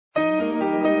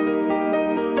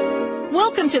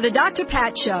Welcome to the Dr.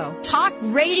 Pat Show. Talk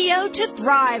radio to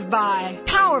thrive by.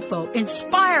 Powerful,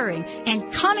 inspiring,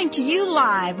 and coming to you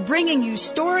live, bringing you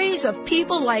stories of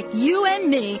people like you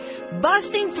and me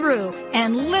busting through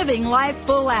and living life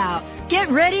full out.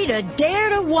 Get ready to dare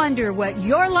to wonder what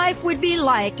your life would be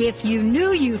like if you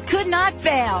knew you could not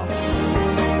fail.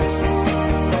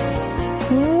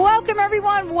 Welcome,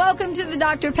 everyone. Welcome to the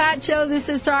Dr. Pat Show. This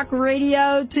is Talk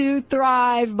Radio to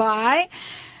Thrive By.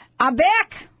 I'm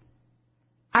back.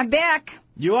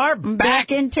 You are back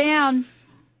in town.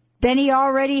 Benny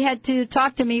already had to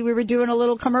talk to me. We were doing a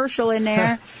little commercial in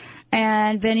there.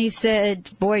 And Benny said,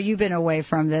 boy, you've been away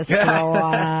from this for a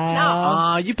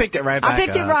while. No, you picked it right back up. I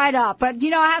picked it right up. But,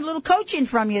 I had a little coaching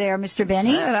from you there, Mr.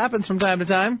 Benny. Yeah, it happens from time to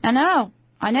time.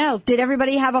 I know. Did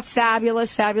everybody have a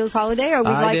fabulous, fabulous holiday? Or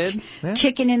I did. Yeah.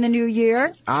 Kicking in the new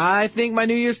year? I think my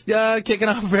new year's kicking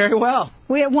off very well.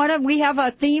 We have a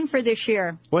theme for this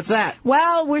year. What's that?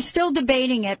 Well, we're still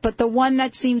debating it, but the one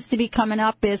that seems to be coming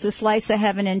up is A Slice of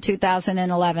Heaven in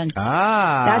 2011.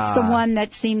 Ah. That's the one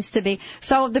that seems to be.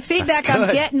 So the feedback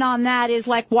I'm getting on that is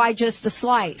like, why just a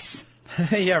slice?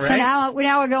 Yeah, right. So now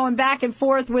we're going back and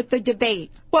forth with the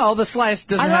debate. Well, the slice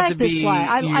doesn't have to be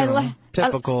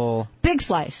typical. Big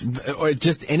slice. Or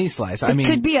just any slice. It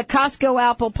could be a Costco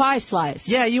apple pie slice.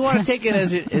 Yeah, you want to take it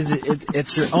as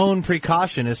it's your own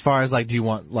precaution as far as, like, do you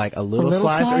want, like, a little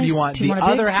slice, or do you want the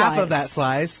other half of that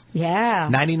slice? Yeah.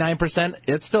 99%,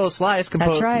 it's still a slice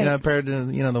compared to,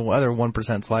 the other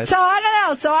 1% slice. So, I don't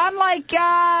know. So, I'm like,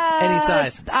 any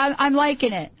size. I'm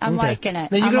liking it. I'm liking it.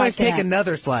 Then you can always take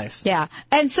another slice. Yeah.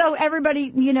 And so,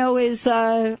 everybody, is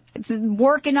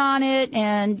working on it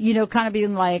and, kind of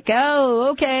being like,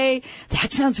 oh, okay,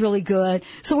 that sounds really good.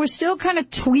 So we're still kind of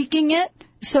tweaking it,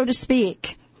 so to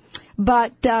speak.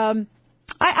 But I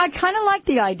kind of like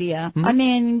the idea. Mm-hmm. I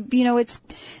mean,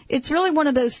 it's really one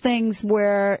of those things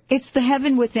where it's the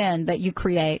heaven within that you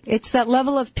create. It's that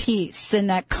level of peace and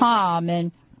that calm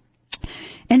and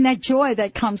that joy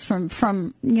that comes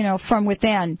from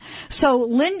within. So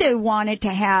Linda wanted to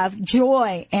have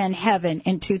joy and heaven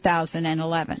in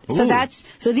 2011. Ooh.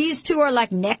 So these two are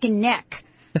like neck and neck.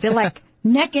 They're like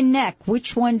neck and neck.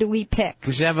 Which one do we pick?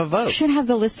 We should have a vote. We should have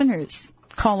the listeners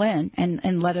call in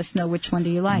and let us know which one do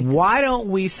you like. Why don't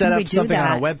we set up something on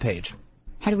our webpage?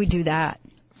 How do we do that?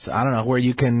 So, I don't know, where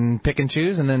you can pick and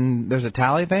choose, and then there's a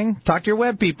tally thing. Talk to your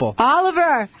web people.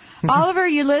 Oliver,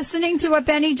 you listening to what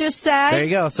Benny just said? There you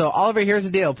go. So, Oliver, here's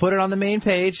the deal. Put it on the main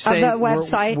page. Say the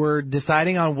website. We're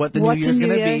deciding on what the new year's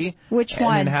going to be. Which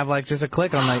one? And then have, like, just a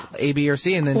click on, like, A, B, or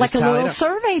C, and then like just tally a little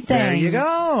survey thing. There you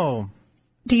go.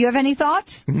 Do you have any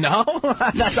thoughts? No.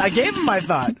 I gave him my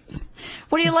thought.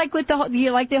 What do you like do you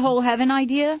like the whole heaven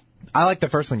idea? I like the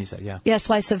first one you said, yeah. Yeah, a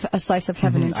slice of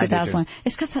heaven in 2001.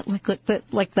 It's because that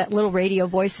that little radio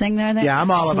voice thing there. Yeah, I'm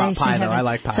all about pie, though. I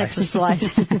like pie. Sex and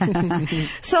slice.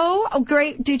 So,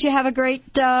 great. Did you have a great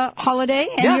holiday?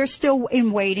 And you're still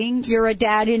in waiting. You're a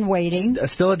dad in waiting.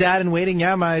 Still a dad in waiting,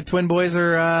 yeah. My twin boys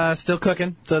are still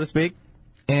cooking, so to speak.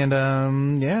 And,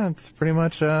 it's pretty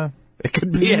much, it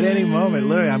could be at any moment.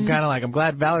 Literally, I'm kind of like, I'm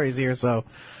glad Valerie's here, so...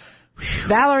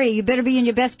 Valerie, you better be in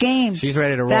your best game. She's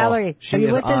ready to roll. Valerie, are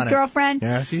you with this girlfriend?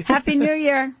 Yeah, Happy New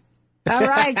Year. All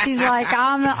right. She's like,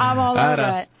 I'm all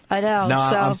over it. I know. No,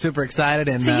 I'm super excited.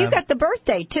 And so you got the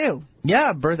birthday, too.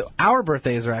 Yeah, our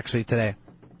birthdays are actually today.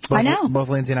 I know. Both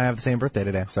Lindsay and I have the same birthday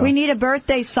today. So we need a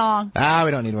birthday song. We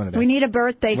don't need one today. We need a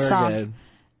birthday song. Good.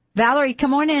 Valerie,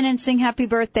 come on in and sing Happy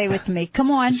Birthday with me. Come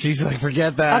on. She's like,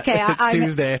 forget that. Okay, it's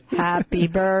Tuesday. Happy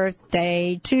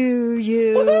birthday to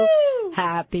you. Woo-hoo!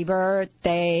 Happy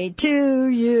birthday to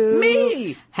you.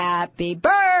 Me. Happy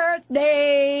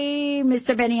birthday,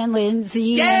 Mr. Benny and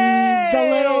Lindsay. Yay! And the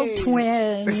little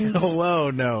twins.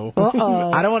 Whoa, no.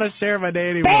 Uh-oh. I don't want to share my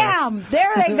day anymore. Bam!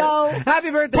 There they go.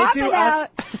 Happy birthday Pop to it us. Out.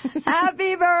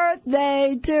 Happy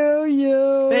birthday to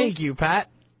you. Thank you, Pat.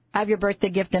 I have your birthday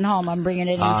gift at home. I'm bringing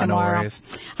it in tomorrow. No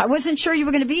worries. I wasn't sure you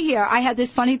were going to be here. I had this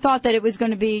funny thought that it was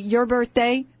going to be your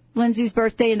birthday, Lindsay's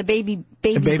birthday, and the baby's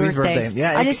birthday.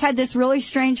 Yeah, I just had this really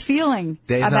strange feeling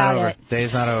about it.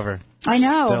 Day's not over. I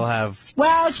know. Still have...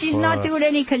 Well, she's not doing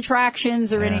any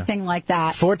contractions or anything like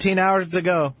that. 14 hours to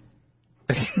go.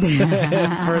 For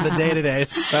the day today,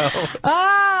 so.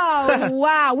 Oh,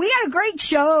 wow. We got a great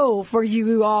show for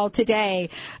you all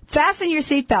today. Fasten your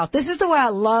seatbelt. This is the way I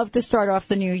love to start off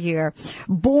the new year.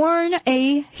 Born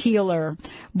a Healer.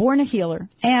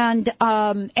 And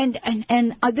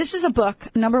this is a book,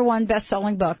 #1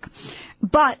 best-selling book.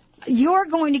 But you're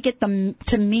going to get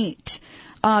to meet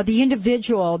the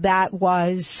individual that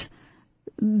was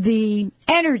the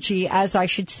energy, as I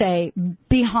should say,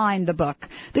 behind the book.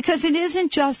 Because it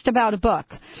isn't just about a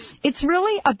book. It's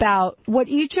really about what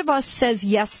each of us says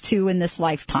yes to in this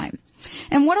lifetime.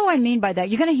 And what do I mean by that?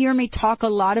 You're going to hear me talk a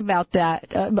lot about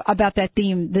that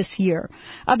theme this year,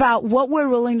 about what we're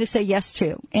willing to say yes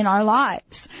to in our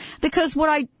lives. Because what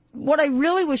I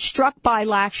really was struck by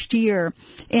last year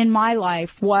in my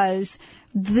life was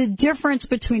the difference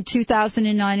between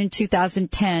 2009 and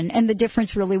 2010, and the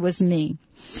difference really was me.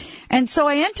 And so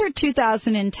I entered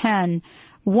 2010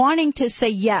 wanting to say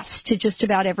yes to just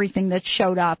about everything that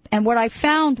showed up. And what I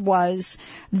found was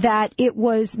that it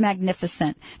was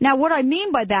magnificent. Now, what I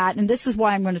mean by that, and this is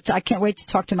why I can't wait to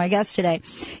talk to my guest today,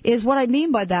 is what I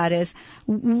mean by that is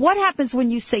what happens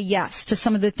when you say yes to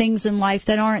some of the things in life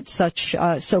that aren't so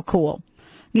cool.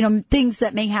 You know, things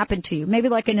that may happen to you, maybe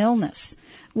like an illness.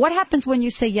 What happens when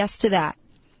you say yes to that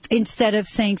instead of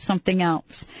saying something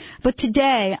else? But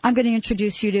today, I'm going to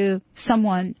introduce you to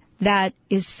someone that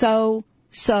is so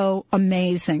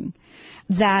amazing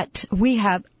that we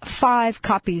have 5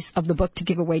 copies of the book to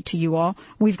give away to you all.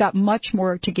 We've got much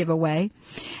more to give away.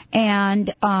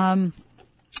 And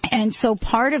so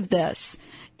part of this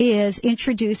is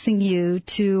introducing you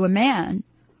to a man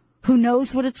who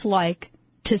knows what it's like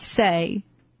to say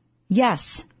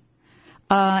yes.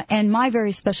 And my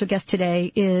very special guest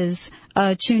today is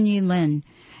Chunyi Lin.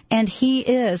 And he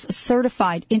is a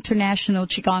certified international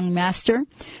Qigong master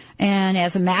and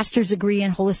has a master's degree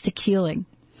in holistic healing.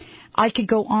 I could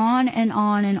go on and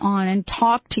on and on and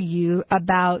talk to you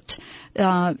about,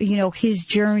 his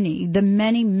journey, the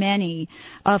many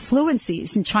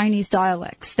fluencies in Chinese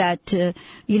dialects that,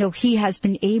 he has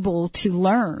been able to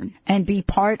learn and be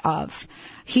part of.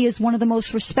 He is one of the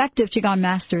most respected Qigong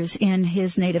masters in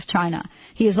his native China.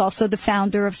 He is also the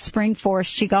founder of Spring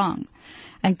Forest Qigong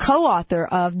and co-author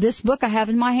of this book I have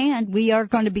in my hand. We are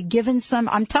going to be given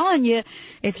I'm telling you,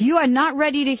 if you are not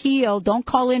ready to heal, don't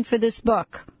call in for this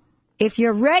book. If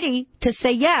you're ready to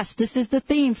say yes, this is the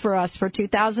theme for us for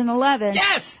 2011.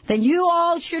 Yes! Then you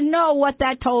all should know what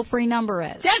that toll-free number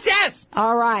is. Yes!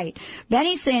 All right.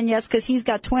 Benny's saying yes because he's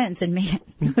got twins, and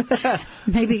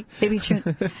maybe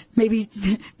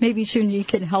Chunyi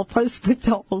can help us with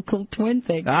the whole cool twin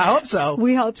thing. I hope so.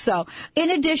 We hope so. In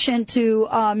addition to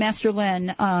Master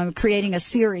Lin creating a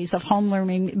series of home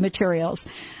learning materials,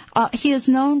 he is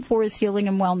known for his healing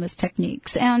and wellness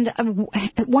techniques and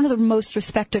one of the most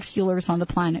respected healers on the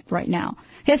planet right now.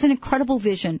 He has an incredible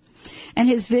vision, and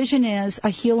his vision is a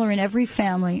healer in every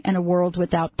family and a world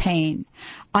without pain.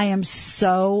 I am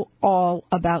so all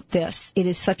about this. It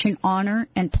is such an honor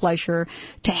and pleasure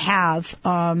to have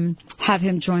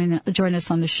him join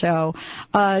us on the show.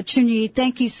 Chunyi,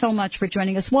 thank you so much for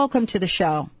joining us. Welcome to the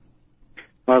show.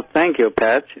 Well, thank you,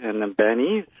 Pat and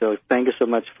Benny. So thank you so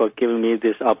much for giving me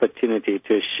this opportunity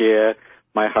to share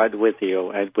my heart with you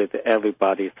and with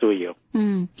everybody through you.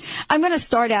 I'm going to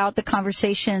start out the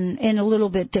conversation in a little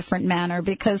bit different manner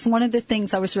because one of the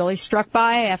things I was really struck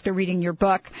by after reading your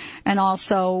book and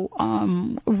also,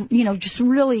 just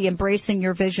really embracing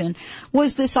your vision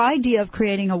was this idea of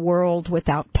creating a world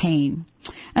without pain.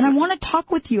 And I want to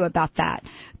talk with you about that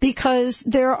because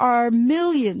there are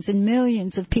millions and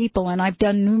millions of people, and I've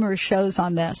done numerous shows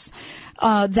on this,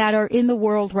 that are in the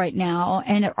world right now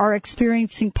and are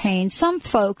experiencing pain, some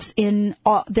folks in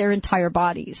their entire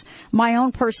bodies. My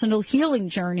own personal healing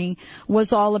journey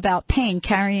was all about pain,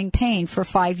 carrying pain for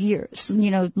 5 years,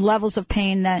 levels of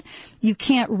pain that you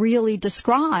can't really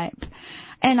describe.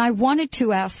 And I wanted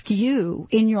to ask you,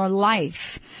 in your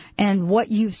life and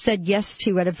what you've said yes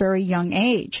to at a very young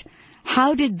age,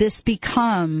 how did this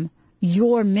become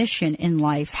your mission in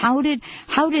life? How did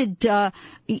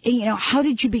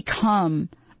you become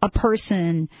a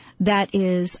person that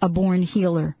is a born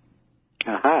healer?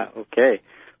 Okay.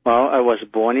 Well, I was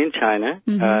born in China,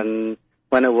 and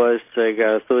when I was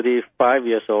 35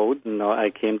 years old, I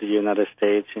came to the United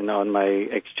States, on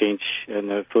my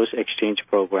first exchange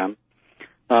program.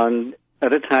 At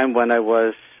the time when I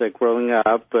was growing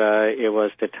up, it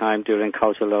was the time during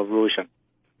Cultural Revolution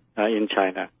in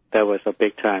China. That was a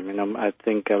big time, I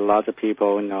think a lot of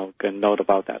people can know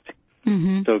about that.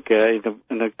 So during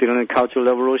the Cultural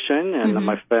Revolution, and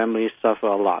my family suffered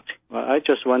a lot. I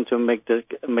just want to make the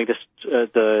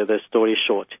story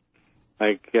short.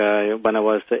 Like when I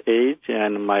was 8,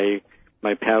 and my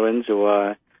parents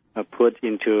were put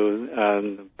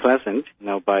into prison,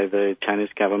 by the Chinese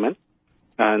government,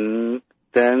 and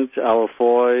then our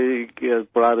 4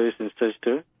 brothers and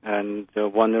sisters and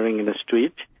wandering in the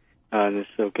street, and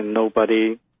so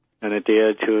nobody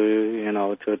dare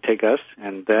to take us,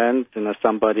 and then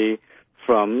somebody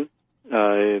from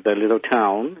the little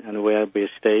town and where we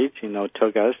stayed,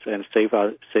 took us and saved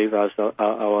us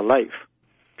our life.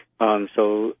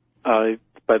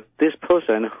 But this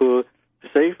person who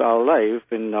saved our life,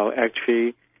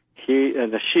 actually,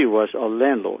 she was a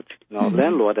landlord.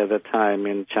 Landlord at the time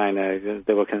in China,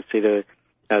 they were considered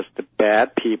as the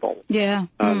bad people. Yeah.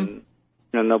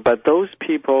 But those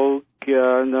people,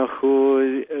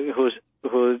 who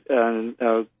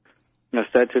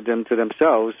said to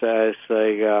themselves as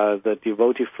the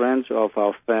devoted friends of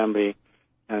our family,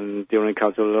 and during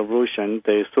Cultural Revolution,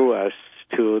 they threw us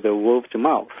to the wolf's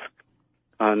mouth.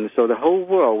 And so the whole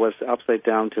world was upside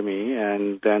down to me.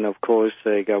 And then, of course,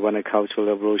 when the Cultural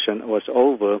Revolution was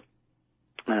over,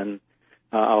 and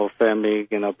our family,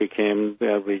 became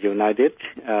reunited,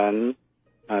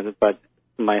 but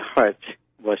my heart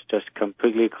was just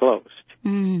completely closed.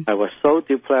 I was so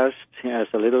depressed as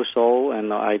a little soul,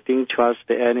 and I didn't trust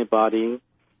anybody,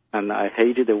 and I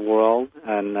hated the world,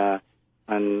 and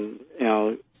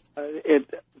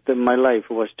my life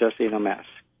was just in a mess.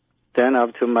 Then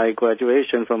after my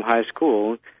graduation from high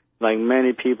school, like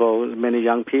many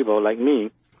young people like me,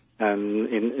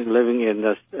 living in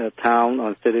the town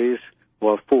or cities,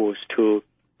 were forced to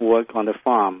work on the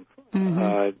farm.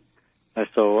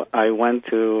 So I went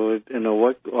to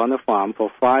work on the farm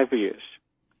for 5 years,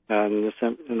 and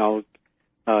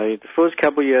the first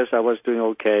couple of years I was doing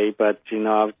okay, but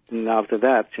after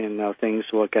that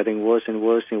things were getting worse and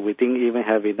worse, and we didn't even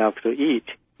have enough to eat.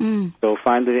 So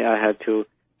finally I had to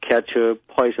catch a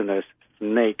poisonous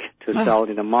snake to sell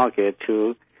in the market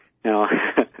to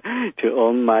to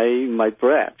earn my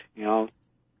bread.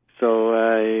 So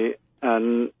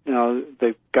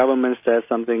the government said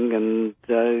something and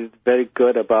very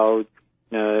good about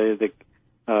the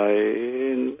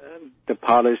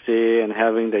policy and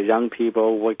having the young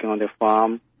people working on the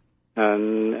farm,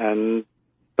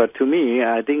 but to me,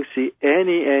 I didn't see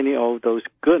any of those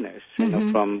goodness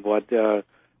from what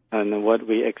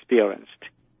we experienced.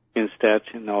 Instead,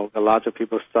 a lot of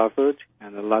people suffered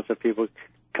and a lot of people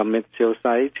commit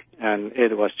suicide, and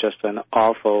it was just an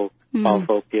awful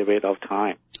period of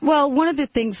time. Well, one of the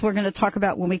things we're going to talk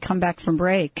about when we come back from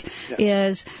break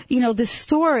is, this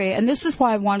story, and this is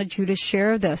why I wanted you to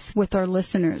share this with our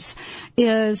listeners,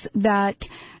 is that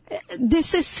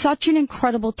this is such an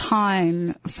incredible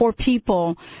time for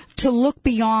people to look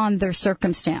beyond their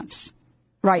circumstance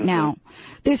right now.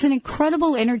 There's an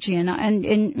incredible energy, and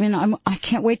I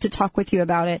can't wait to talk with you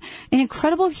about it, an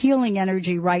incredible healing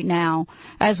energy right now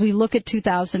as we look at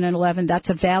 2011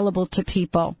 that's available to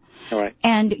people. All right.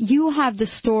 And you have the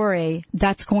story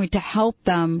that's going to help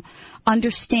them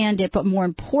understand it, but more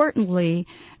importantly,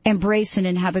 embrace it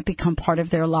and have it become part of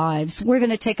their lives. We're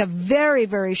going to take a very,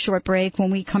 very short break.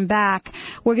 When we come back,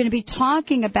 we're going to be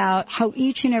talking about how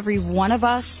each and every one of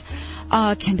us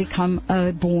can become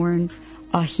a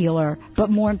healer. But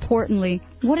more importantly,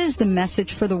 what is the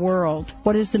message for the world?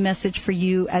 What is the message for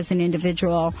you as an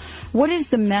individual? What is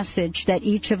the message that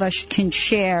each of us can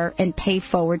share and pay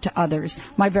forward to others?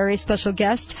 My very special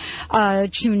guest,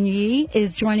 Chunyi,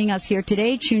 is joining us here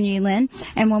today, Chunyi Lin.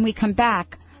 And when we come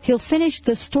back, he'll finish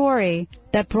the story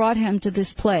that brought him to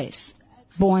this place,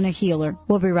 born a healer.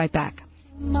 We'll be right back.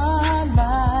 My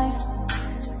life,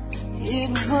 it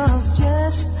was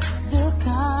just the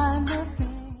kind of thing.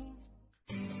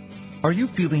 Are you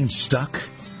feeling stuck?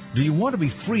 Do you want to be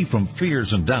free from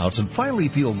fears and doubts and finally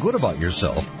feel good about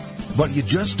yourself, but you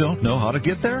just don't know how to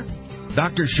get there?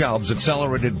 Dr. Schaub's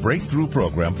Accelerated Breakthrough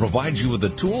Program provides you with the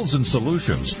tools and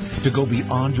solutions to go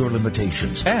beyond your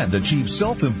limitations and achieve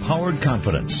self-empowered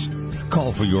confidence.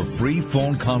 Call for your free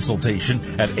phone consultation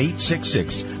at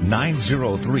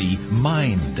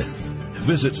 866-903-MIND.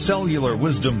 Visit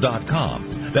cellularwisdom.com.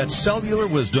 That's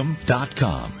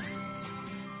cellularwisdom.com.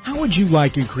 How would you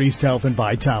like increased health and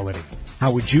vitality?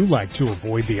 How would you like to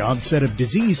avoid the onset of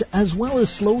disease as well as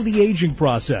slow the aging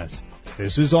process?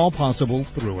 This is all possible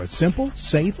through a simple,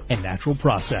 safe, and natural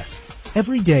process.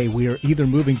 Every day we are either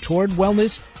moving toward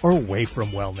wellness or away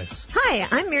from wellness. Hi,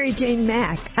 I'm Mary Jane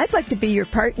Mack. I'd like to be your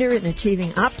partner in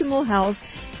achieving optimal health.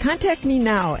 Contact me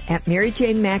now at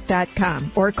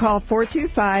maryjanemack.com or call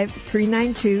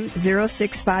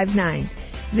 425-392-0659.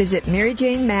 Visit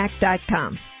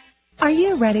maryjanemack.com. Are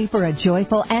you ready for a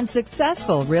joyful and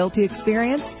successful realty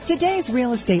experience? Today's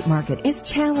real estate market is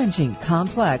challenging,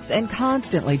 complex, and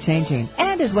constantly changing,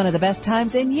 and is one of the best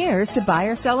times in years to buy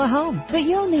or sell a home. But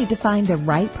you'll need to find the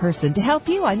right person to help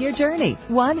you on your journey.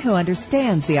 One who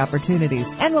understands the opportunities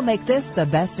and will make this the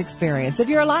best experience of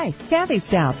your life. Kathy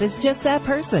Staup is just that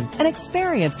person. An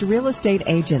experienced real estate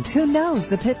agent who knows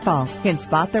the pitfalls, can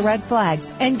spot the red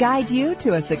flags, and guide you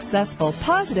to a successful,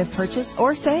 positive purchase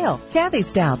or sale. Kathy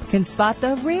Staup can spot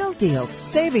the real deals,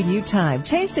 saving you time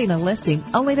chasing a listing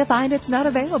only to find it's not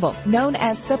available. Known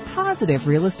as the positive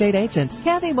real estate agent,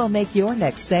 Kathy will make your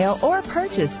next sale or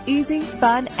purchase easy,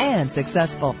 fun, and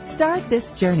successful. Start this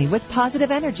journey with positive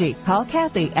energy. Call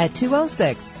Kathy at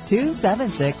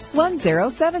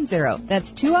 206-276-1070.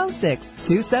 That's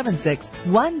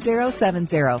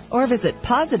 206-276-1070. Or visit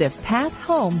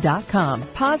positivepathhome.com.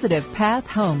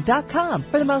 positivepathhome.com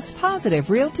for the most positive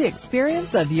realty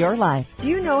experience of your life. Do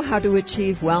you know how to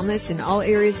achieve wellness in all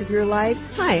areas of your life?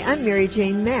 Hi, I'm Mary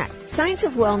Jane Mack. Signs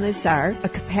of wellness are a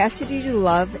capacity to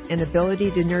love and ability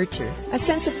to nurture, a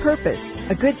sense of purpose,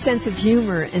 a good sense of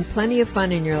humor and plenty of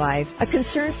fun in your life, a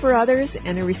concern for others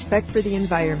and a respect for the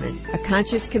environment, a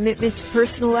conscious commitment to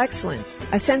personal excellence,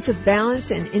 a sense of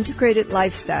balance and integrated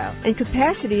lifestyle, and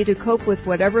capacity to cope with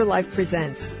whatever life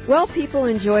presents. Well, people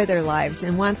enjoy their lives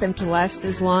and want them to last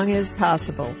as long as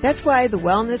possible. That's why the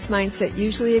wellness mindset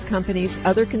usually accompanies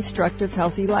other constructive,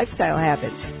 healthy lifestyle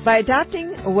habits. By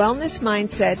adopting a wellness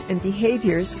mindset and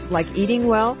behaviors like eating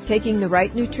well, taking the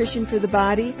right nutrition for the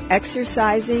body,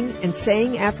 exercising, and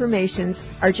saying affirmations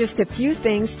are just a few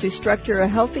things to structure a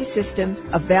healthy system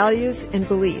of values and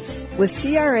beliefs. With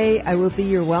CRA, I will be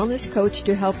your wellness coach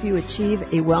to help you achieve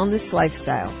a wellness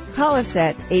lifestyle. Call us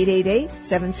at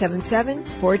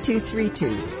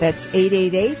 888-777-4232. That's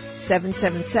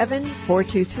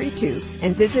 888-777-4232.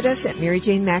 And visit us at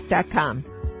MaryJaneMack.com.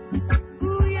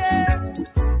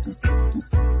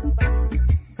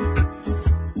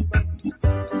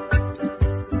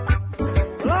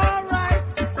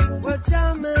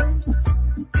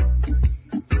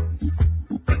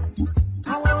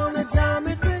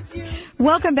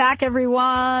 Welcome back,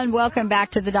 everyone. Welcome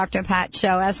back to the Dr. Pat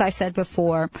Show. As I said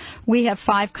before, we have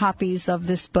 5 copies of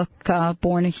this book,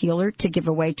 Born a Healer, to give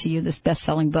away to you, this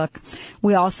best-selling book.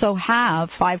 We also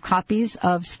have 5 copies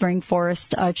of Spring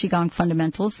Forest Qigong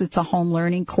Fundamentals. It's a home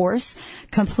learning course,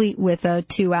 complete with a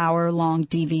 2-hour-long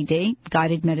DVD,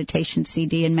 guided meditation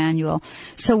CD and manual.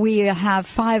 So we have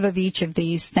 5 of each of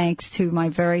these, thanks to my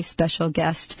very special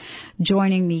guest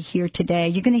joining me here today.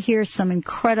 You're going to hear some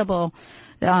incredible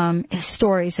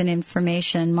stories and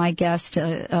information. My guest,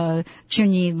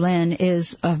 Chunyi Lin,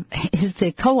 is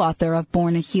the co-author of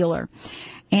Born a Healer.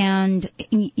 And,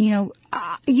 you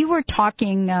were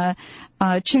talking,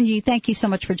 Chunyi, thank you so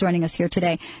much for joining us here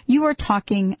today. You were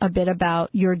talking a bit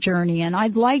about your journey, and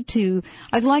I'd like to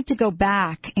go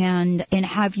back and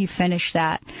have you finish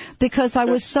that, because I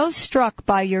was so struck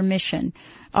by your mission.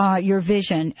 Your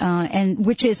vision, and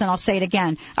which is, and I'll say it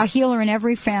again, a healer in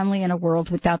every family in a world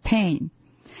without pain.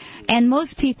 And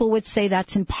most people would say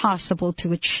that's impossible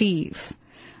to achieve.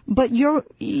 But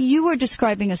you were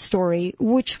describing a story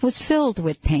which was filled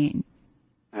with pain.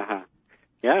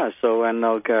 Yeah, so then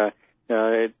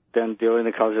during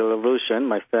the Cultural Revolution,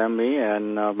 my family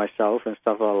and myself and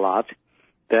suffered a lot.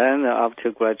 Then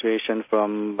after graduation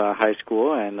from high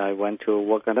school, and I went to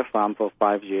work on a farm for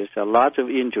 5 years. A lot of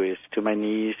injuries to my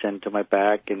knees and to my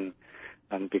back, and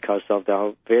because of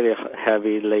the very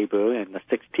heavy labor and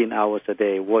 16 hours a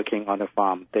day working on the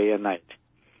farm, day and night.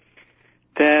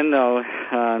 Then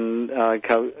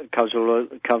Cultural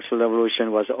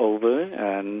Revolution was over,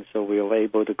 and so we were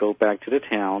able to go back to the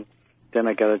town. Then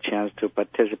I got a chance to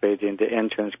participate in the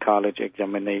entrance college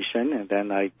examination, and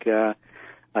then I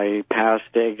passed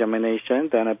the examination.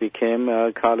 Then I became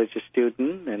a college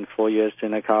student, and 4 years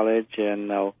in a college,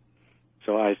 and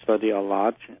so I studied a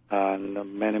lot and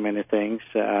many things.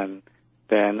 And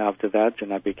then after that,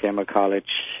 I became a college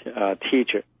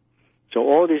teacher. So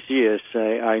all these years,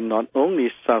 I not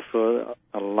only suffer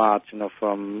a lot,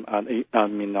 from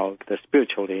the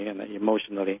spiritually and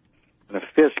emotionally, and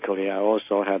physically, I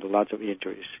also had lots of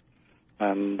injuries.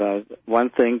 And one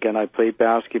thing, and I played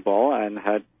basketball, and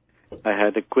I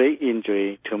had a great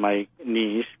injury to my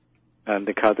knees, and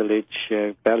the cartilage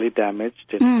badly damaged.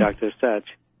 The doctor said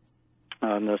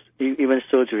even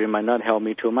surgery might not help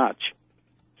me too much.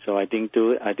 So I didn't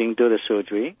do the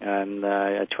surgery, and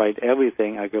I tried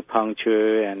everything,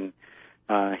 acupuncture and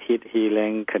heat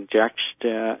healing,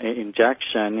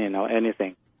 injection,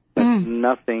 anything, but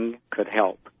nothing could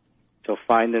help. So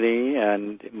finally,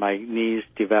 and my knees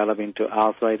developed into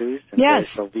arthritis, and very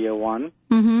severe one,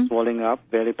 swelling up,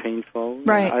 very painful.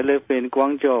 Right. I live in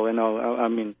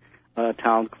Guangzhou, a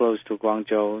town close to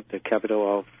Guangzhou, the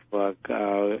capital of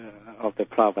the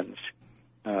province.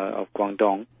 of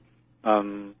Guangdong.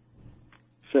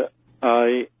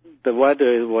 The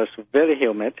weather was very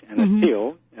humid and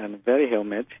still, and very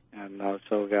humid, and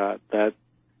also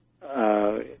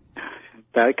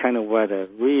that kind of weather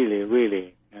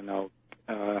really,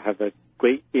 have a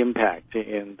great impact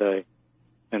in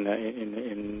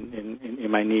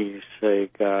my knees,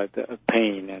 like the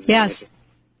pain and yes.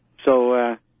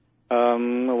 So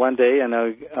one day,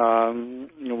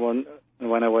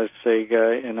 when I was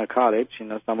in a college,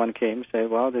 someone came and said,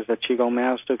 "Well, there's a Qigong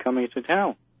master coming to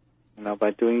town.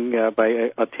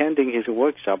 By attending his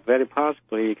workshop, very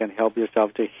possibly you can help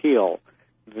yourself to heal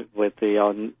with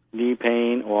your knee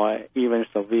pain or even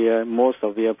more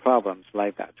severe problems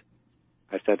like that."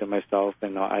 I said to myself,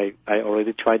 I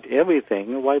already tried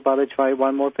everything. Why bother try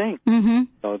one more thing? Mm-hmm.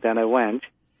 So then I went,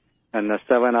 and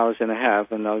 7 hours and a half.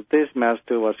 This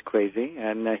master was crazy,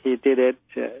 and he did it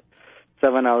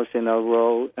 7 hours in a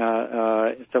row,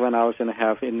 7 hours and a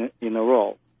half in a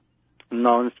row,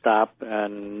 non-stop,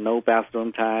 and no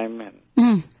bathroom time,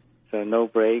 and so no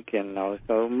break. And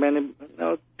so many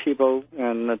people,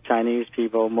 and Chinese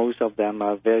people, most of them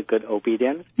are very good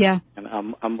obedient. Yeah. And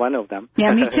I'm one of them.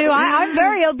 Yeah, me too. I'm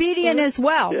very obedient as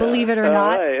well, believe it or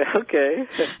not. Right. Okay.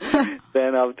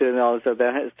 Then after also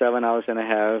that 7 hours and a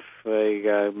half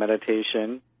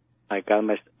meditation, I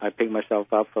picked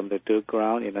myself up from the dirt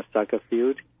ground in a soccer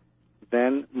field.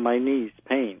 Then my knees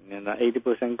pain, and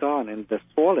 80% gone, and the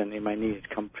swelling in my knees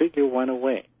completely went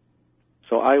away.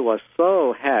 So I was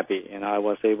so happy, and I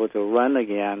was able to run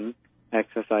again,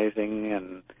 exercising,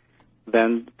 and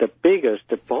then the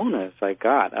bonus I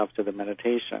got after the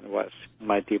meditation was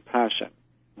my depression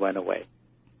went away.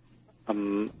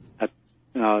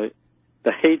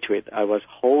 The hatred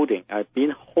I've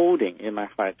been holding in my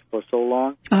heart for so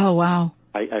long. Oh, wow.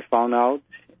 I found out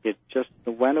it just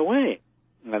went away.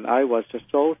 And I was just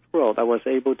so thrilled. I was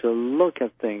able to look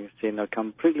at things in a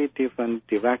completely different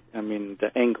the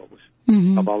angles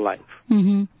about life,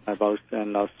 about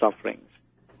sufferings.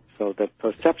 So the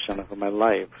perception of my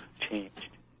life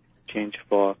changed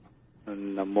for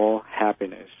more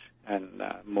happiness and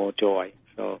more joy.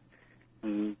 So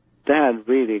that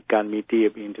really got me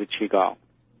deep into Qigong.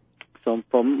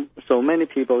 So many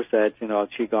people said,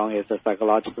 Qigong is a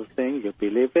psychological thing. You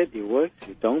believe it, it works.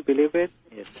 You don't believe it,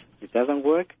 it doesn't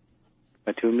work.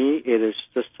 But to me, it is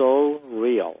just so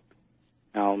real.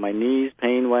 Now, my knees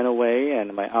pain went away,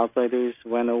 and my arthritis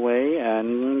went away,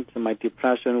 and my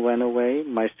depression went away.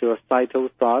 My suicidal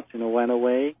thoughts, went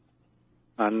away,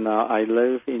 and I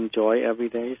live in joy every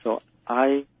day. So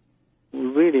I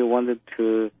really wanted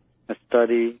to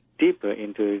study deeper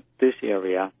into this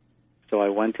area. So I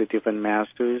went to different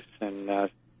masters, and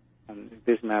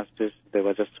these masters, they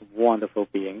were just wonderful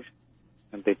beings,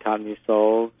 and they taught me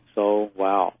so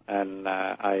well, and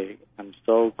I am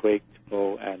so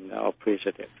grateful and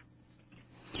appreciative.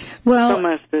 Well, some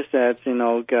masters said,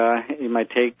 it might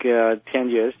take 10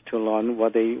 years to learn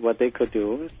what they could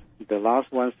do. The last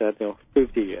one said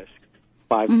 50 years,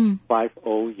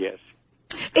 50 years.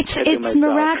 It's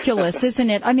miraculous, isn't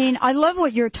it? I mean, I love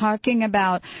what you're talking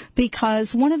about,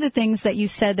 because one of the things that you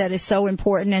said that is so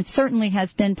important, and certainly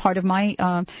has been part of my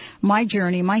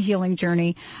journey, my healing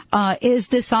journey, is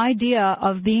this idea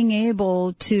of being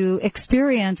able to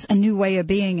experience a new way of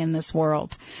being in this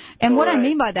world. And what I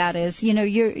mean by that is,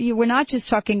 we're not just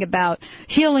talking about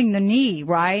healing the knee,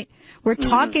 right? We're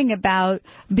talking about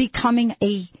becoming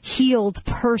a healed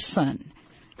person,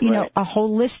 a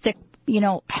holistic,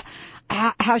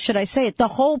 how should I say it? The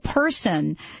whole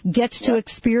person gets to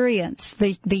experience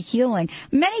the healing.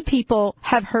 Many people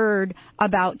have heard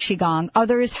about Qigong.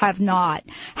 Others have not.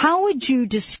 How would you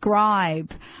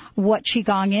describe what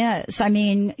Qigong is? I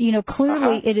mean,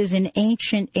 clearly it is an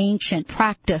ancient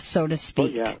practice, so to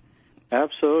speak. Oh, yeah.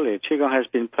 Absolutely. Qigong has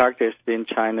been practiced in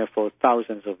China for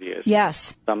thousands of years.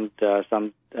 Yes. Some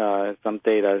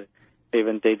data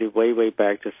even dated way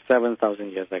back to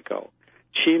 7,000 years ago.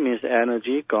 Qi means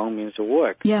energy, Gong means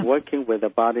work. Yeah. Working with the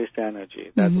body's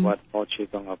energy. That's what all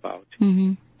Qigong about.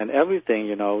 And everything,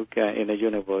 in the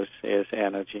universe is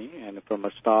energy. And from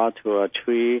a star to a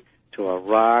tree to a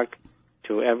rock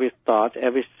to every thought,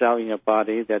 every cell in your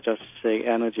body, they're just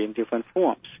energy in different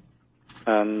forms.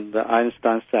 And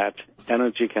Einstein said,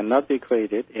 energy cannot be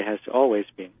created. It has always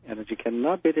been. Energy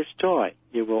cannot be destroyed.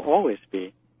 It will always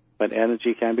be. But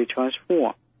energy can be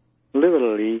transformed.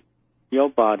 Literally, your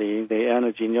body, the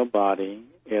energy in your body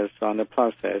is on the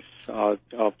process of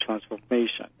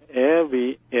transformation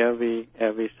every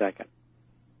second.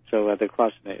 So the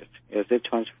question is it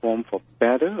transformed for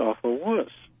better or for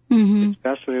worse?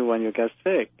 Especially when you get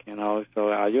sick, So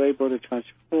are you able to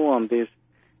transform these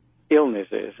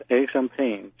illnesses, aches and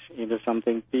pains, into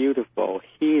something beautiful,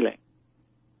 healing.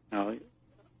 Now,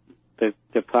 the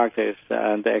practice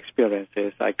and the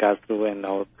experiences I got through, and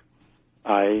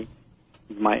my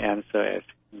answer is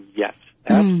yes,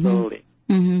 absolutely.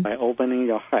 Mm-hmm. By opening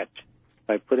your heart,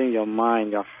 by putting your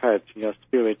mind, your heart, your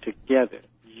spirit together,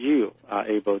 you are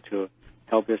able to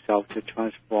help yourself to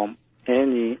transform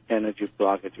any energy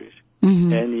blockages,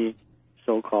 any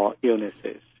so-called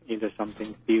illnesses into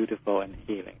something beautiful and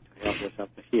healing to help yourself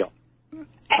to heal.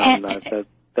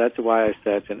 That's why I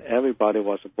said, and everybody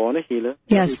was born a healer.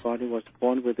 Yes. Everybody was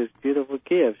born with this beautiful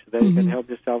gift that you can help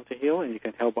yourself to heal, and you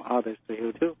can help others to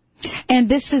heal too. And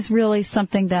this is really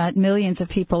something that millions of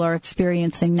people are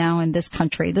experiencing now in this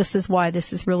country. This is why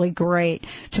this is really great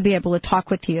to be able to talk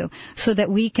with you, so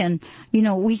that we can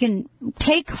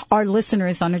take our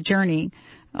listeners on a journey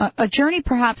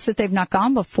perhaps that they've not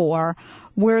gone before,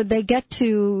 where they get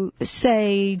to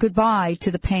say goodbye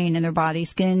to the pain in their body,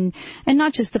 skin, and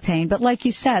not just the pain, but like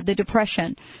you said, the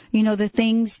depression, the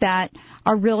things that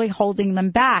are really holding them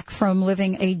back from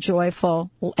living a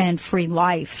joyful and free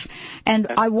life. And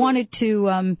I wanted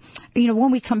to,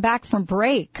 when we come back from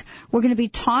break, we're going to be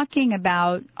talking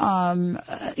about,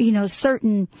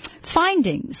 certain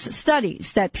findings,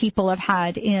 studies that people have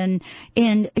had in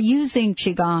using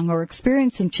Qigong or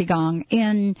experiencing Qigong,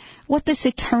 in what this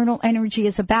eternal energy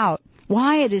is about,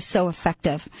 why it is so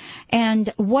effective,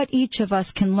 and what each of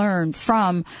us can learn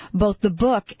from both the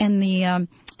book and the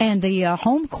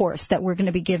home course that we're going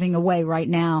to be giving away right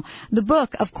now. The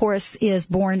book, of course, is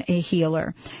Born a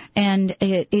Healer, and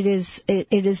it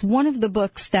is one of the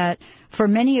books that, for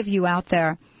many of you out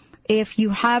there, if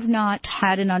you have not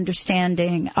had an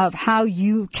understanding of how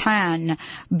you can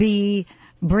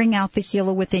bring out the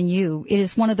healer within you, it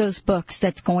is one of those books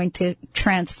that's going to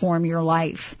transform your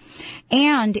life.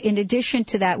 And in addition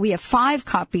to that, we have 5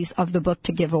 copies of the book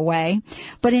to give away.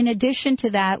 But in addition to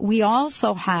that, we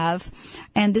also have,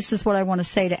 and this is what I want to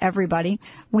say to everybody,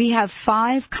 we have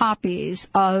 5 copies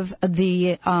of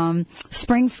the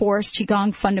Spring Forest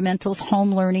Qigong Fundamentals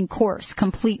Home Learning Course,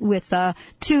 complete with a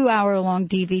 2-hour-long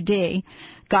DVD,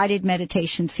 guided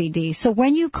meditation CD. So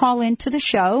when you call into the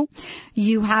show,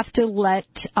 you have to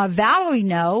let Valerie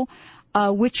know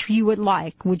which you would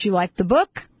like. Would you like the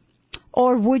book,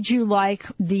 or would you like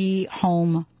the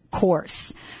home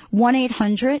course?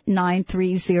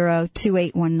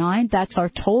 1-800-930-2819. That's our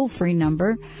toll-free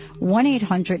number.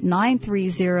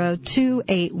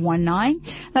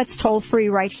 1-800-930-2819. That's toll-free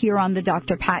right here on the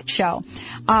Dr. Pat Show.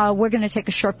 We're going to take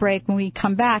a short break. When we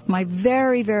come back, my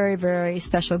very, very, very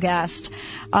special guest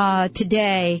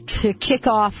today to kick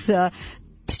off the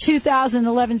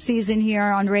 2011 season here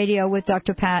on radio with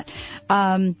Dr. Pat.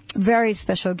 Very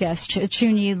special guest,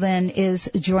 Chunyi Lin, is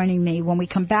joining me. When we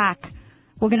come back,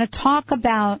 we're going to talk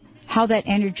about how that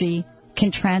energy can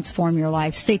transform your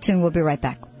life. Stay tuned. We'll be right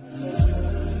back.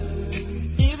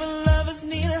 Even lovers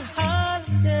need a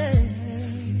holiday.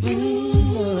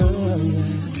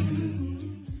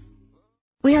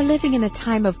 We are living in a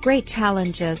time of great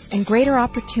challenges and greater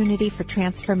opportunity for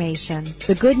transformation.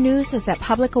 The good news is that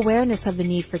public awareness of the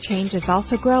need for change is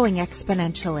also growing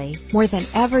exponentially. More than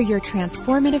ever, your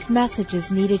transformative message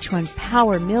is needed to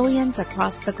empower millions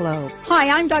across the globe. Hi,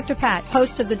 I'm Dr. Pat,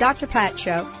 host of the Dr. Pat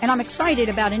Show, and I'm excited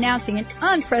about announcing an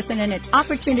unprecedented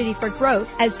opportunity for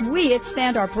growth as we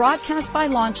expand our broadcast by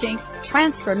launching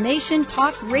Transformation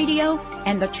Talk Radio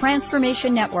and the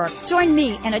Transformation Network. Join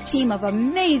me and a team of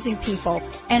amazing people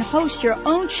and host your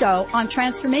own show on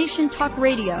Transformation Talk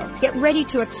Radio. Get ready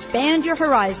to expand your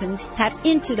horizons, tap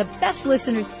into the best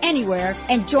listeners anywhere,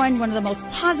 and join one of the most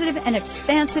positive and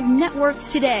expansive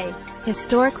networks today.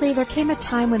 Historically, there came a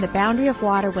time when the boundary of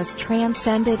water was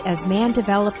transcended as man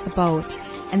developed the boat,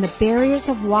 and the barriers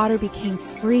of water became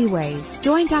freeways.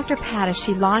 Join Dr. Pat as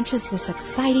she launches this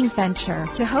exciting venture.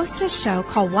 To host a show,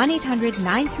 call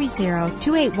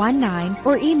 1-800-930-2819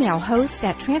 or email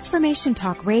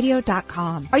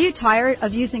host@transformationtalkradio.com. Are you tired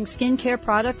of using skincare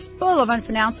products full of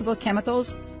unpronounceable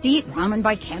chemicals? Do you eat ramen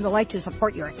by candlelight to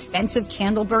support your expensive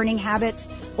candle-burning habits?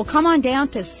 Well, come on down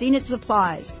to Zenith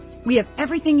Supplies. We have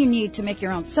everything you need to make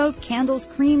your own soap, candles,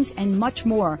 creams, and much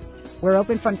more. We're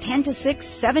open from 10 to 6,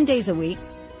 7 days a week.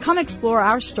 Come explore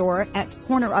our store at the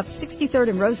corner of 63rd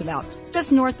and Roosevelt,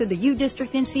 just north of the U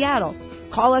District in Seattle.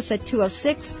 Call us at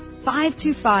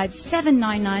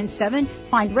 206-525-7997.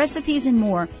 Find recipes and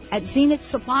more at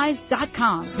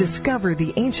zenithsupplies.com. Discover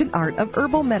the ancient art of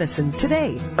herbal medicine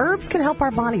today. Herbs can help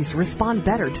our bodies respond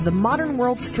better to the modern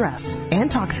world's stress and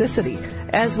toxicity,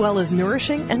 as well as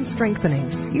nourishing and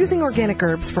strengthening. Using organic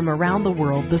herbs from around the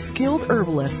world, the skilled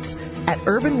herbalists at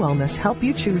Urban Wellness help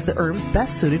you choose the herbs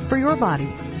best suited for your body.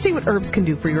 See what herbs can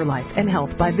do for your life and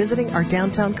health by visiting our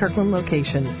downtown Kirkland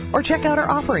location, or check out our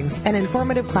offerings and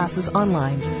informative classes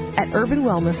online at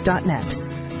urbanwellness.net.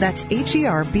 That's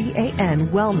HERBAN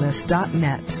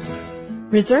wellness.net.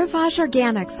 Reservage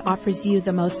Organics offers you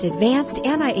the most advanced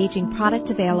anti-aging product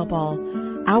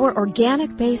available. Our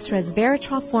organic-based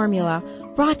resveratrol formula,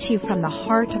 brought to you from the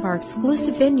heart of our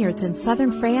exclusive vineyards in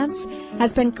southern France,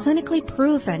 has been clinically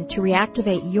proven to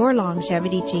reactivate your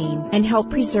longevity gene and help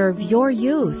preserve your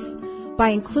youth. By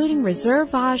including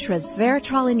Reservage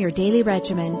resveratrol in your daily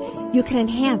regimen, you can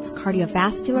enhance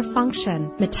cardiovascular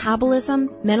function, metabolism,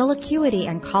 mental acuity,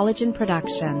 and collagen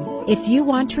production. If you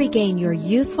want to regain your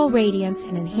youthful radiance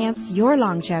and enhance your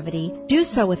longevity, do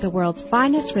so with the world's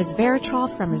finest resveratrol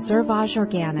from Reservage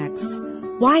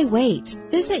Organics. Why wait?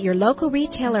 Visit your local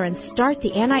retailer and start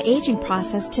the anti-aging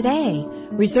process today.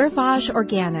 Reservage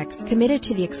Organics, committed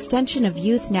to the extension of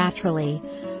youth naturally.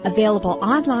 Available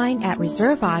online at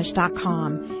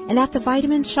reservage.com and at the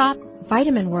Vitamin Shop,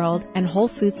 Vitamin World, and Whole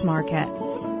Foods Market.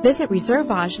 Visit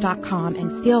reservage.com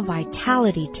and feel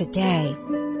vitality today.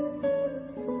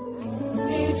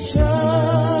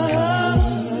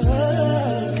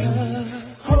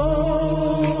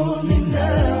 Hold me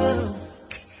now.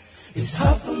 It's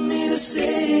hard for me to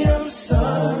say I'm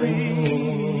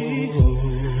sorry.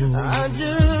 I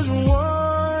just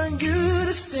want you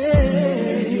to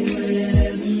stay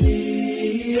with me.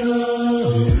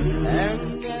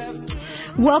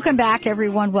 Welcome back,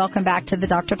 everyone. Welcome back to the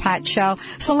Dr. Pat Show.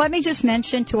 So let me just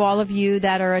mention to all of you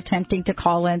that are attempting to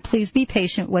call in, please be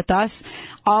patient with us.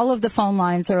 All of the phone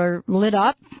lines are lit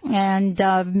up, and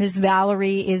Ms.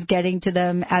 Valerie is getting to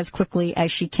them as quickly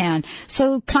as she can.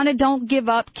 So kind of don't give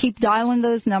up. Keep dialing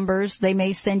those numbers. They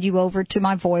may send you over to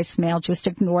my voicemail. Just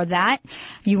ignore that.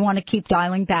 You want to keep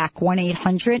dialing back.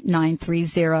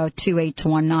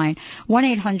 1-800-930-2819.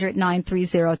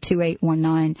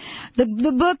 1-800-930-2819. The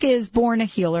book is Born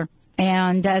a Healer.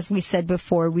 And as we said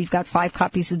before, we've got 5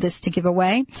 copies of this to give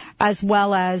away, as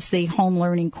well as the home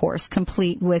learning course,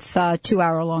 complete with a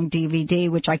 2-hour-long DVD,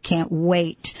 which I can't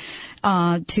wait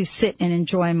to sit and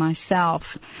enjoy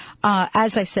myself.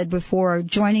 As I said before,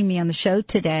 joining me on the show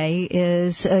today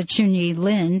is Chunyi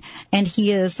Lin, and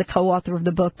he is the co-author of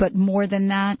the book. But more than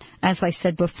that, as I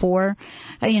said before,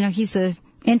 he's a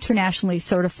internationally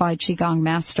certified Qigong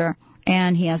master.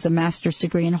 And he has a master's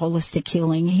degree in holistic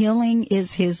healing. Healing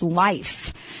is his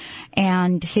life.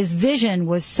 And his vision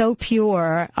was so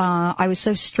pure. I was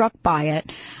so struck by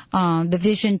it. The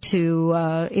vision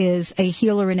is a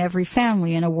healer in every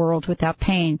family in a world without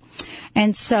pain.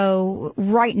 And so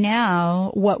right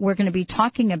now, what we're going to be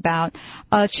talking about,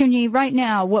 Chunyi, right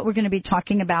now, what we're going to be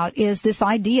talking about is this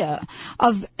idea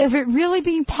of it really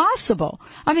being possible.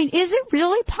 I mean, is it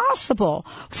really possible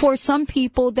for some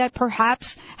people that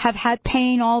perhaps have had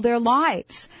pain all their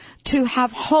lives to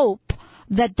have hope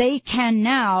that they can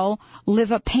now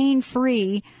live a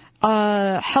pain-free,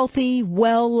 healthy,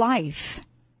 well life?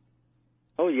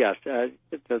 Oh yes,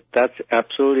 that's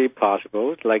absolutely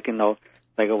possible. Like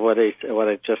what I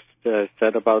just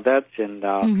said about that, and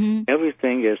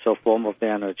everything is a form of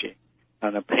energy,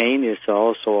 and the pain is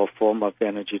also a form of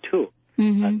energy too.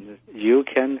 And you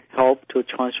can help to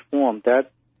transform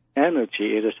that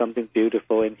energy into something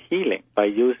beautiful and healing by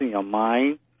using your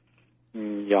mind,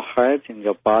 your heart, and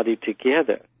your body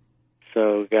together.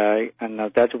 So, and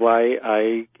that's why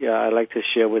I like to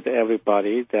share with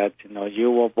everybody that you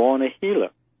were born a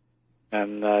healer,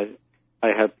 and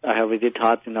I have already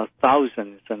taught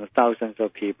thousands and thousands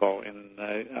of people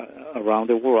around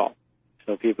the world.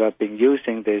 So people have been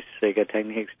using these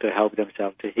techniques to help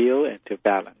themselves to heal and to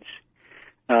balance.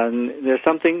 And there's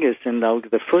something is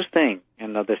the first thing,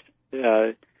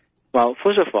 well,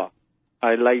 first of all,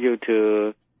 I'd like you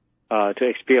to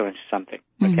experience something,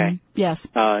 okay?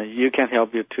 Yes. You can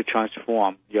help you to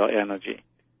transform your energy.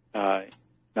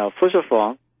 Now, first of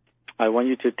all, I want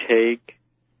you to take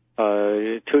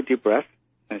 2 deep breaths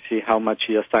and see how much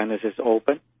your sinus is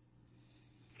open.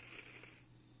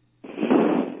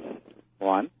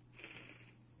 1,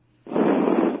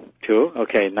 2.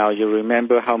 Okay, now you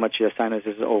remember how much your sinus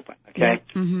is open, okay?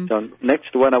 Yeah. So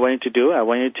next, what I want you to do, I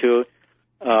want you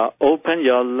to open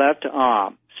your left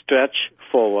arm, stretch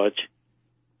forward,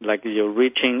 like you're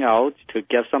reaching out to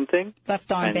get something.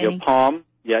 Left arm, and Benny.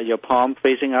 your palm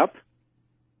facing up.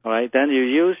 All right, then you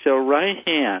use your right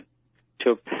hand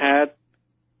to pat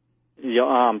your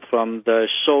arm from the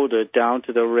shoulder down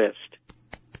to the wrist,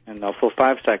 and for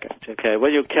 5 seconds. Okay,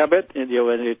 when you tap it,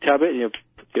 you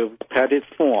pat it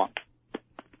for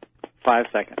 5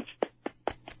 seconds.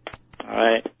 All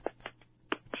right.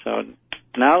 So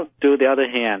now do the other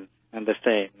hand. and the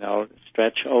same.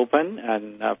 Stretch open,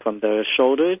 and from the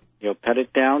shoulder, you pat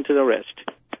it down to the wrist.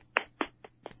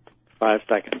 5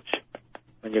 seconds.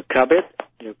 When you cup it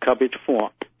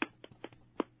 4.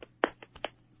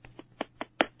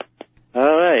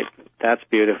 All right. That's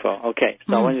beautiful. Okay.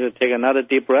 So I want you to take another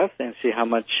deep breath and see how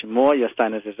much more your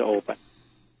sinuses are open.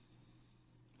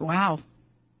 Wow.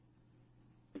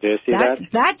 Do you see that?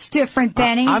 That's different,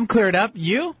 Benny. I'm cleared up.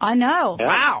 You? I know.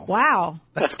 Yeah. Wow.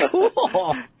 That's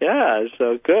cool. Yeah,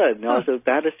 so good. So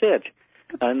that is it.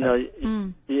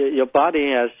 And your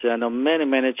body has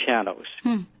many channels.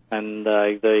 And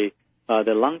the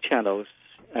lung channels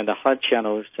and the heart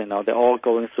channels, they're all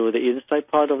going through the inside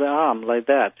part of the arm like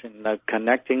that, and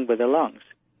connecting with the lungs.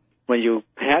 When you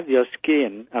pat your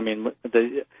skin,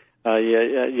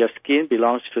 your skin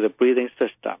belongs to the breathing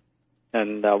system.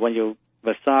 And when you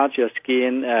massage your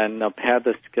skin and pat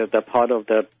the part of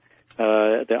the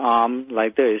arm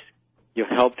like this, you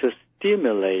help to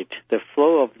stimulate the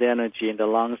flow of the energy in the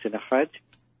lungs and the heart.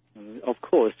 And of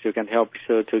course, you can help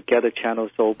to get the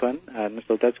channels open, and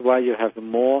so that's why you have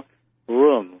more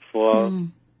room for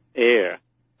air,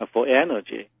 for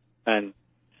energy. And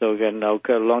so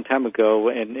a long time ago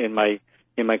in my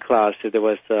class, there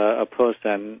was a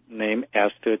person named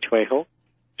Esther Trejo.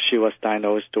 She was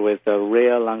diagnosed with a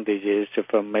rare lung disease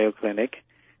from Mayo Clinic,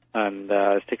 and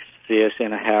 6 years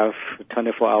and a half,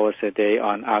 24 hours a day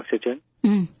on oxygen.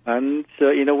 And so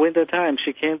in the winter time,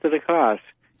 she came to the class.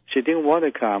 She didn't want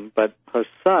to come, but her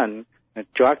son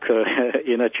dragged her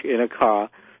in a car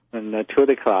and to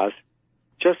the class.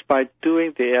 Just by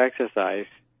doing the exercise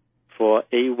for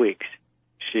 8 weeks,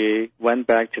 she went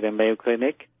back to the Mayo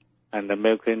Clinic, and the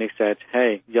Mayo Clinic said,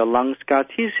 "Hey, your lung scar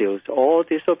tissues all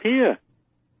disappear."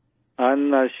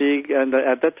 And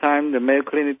at that time, the Mayo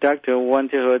Clinic doctor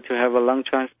wanted her to have a lung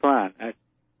transplant.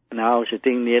 Now she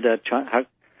didn't need a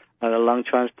lung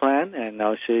transplant, and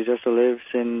now she just lives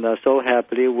so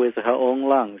happily with her own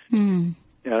lungs,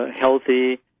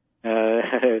 healthy,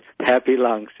 happy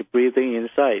lungs, breathing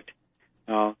inside.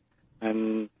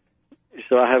 And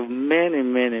so I have many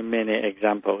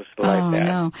examples like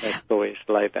that, stories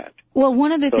like that. Well,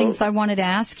 one of the things I wanted to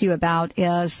ask you about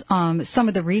is some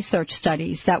of the research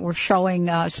studies that were showing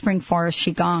Spring Forest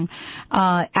Qigong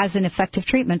as an effective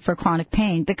treatment for chronic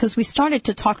pain, because we started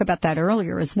to talk about that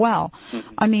earlier as well.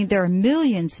 I mean, there are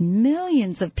millions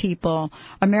of people,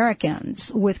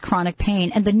 Americans, with chronic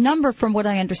pain, and the number, from what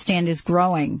I understand, is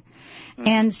growing.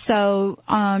 And so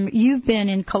you've been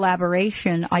in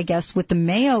collaboration, I guess, with the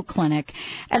Mayo Clinic,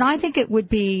 and I think it would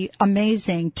be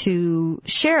amazing to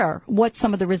share what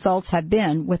some of the results have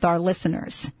been with our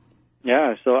listeners.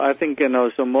 Yeah, so I think,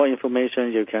 some more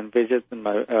information you can visit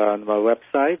my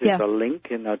website. There's a link,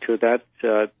 to that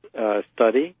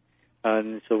study.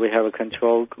 And so we have a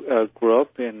control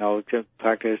group, to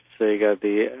practice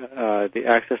the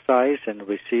exercise and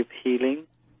receive healing.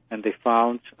 And they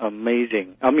found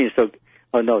amazing. So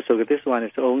this one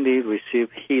is only receive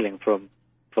healing from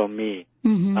me.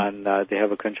 And they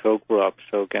have a control group,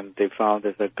 so again, they found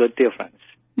there's a good difference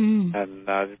and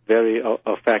very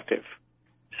effective.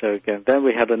 So again, then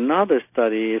we had another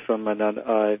study from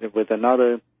with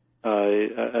another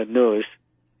nurse,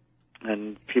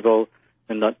 and people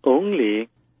not only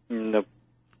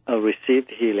received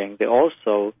healing, they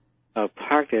also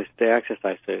practice the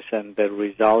exercises, and the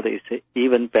result is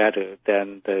even better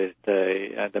than the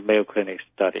Mayo Clinic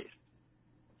studies.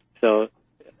 So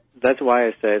that's why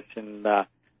I said,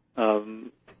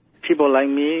 people like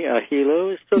me,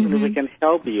 healers, certainly we can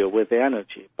help you with the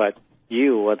energy, but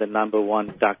you are the number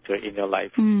one doctor in your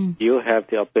life. You have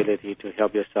the ability to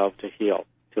help yourself to heal,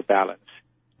 to balance.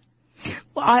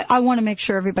 Well, I want to make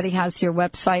sure everybody has your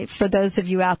website. For those of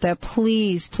you out there,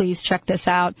 please check this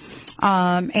out.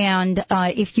 And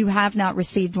if you have not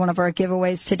received one of our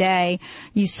giveaways today,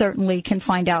 you certainly can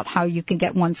find out how you can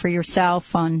get one for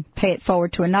yourself and pay it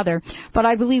forward to another. But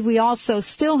I believe we also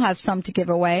still have some to give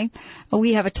away.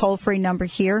 We have a toll-free number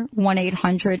here,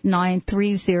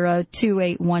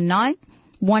 1-800-930-2819.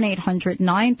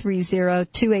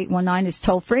 1-800-930-2819 is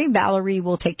toll-free. Valerie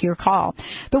will take your call.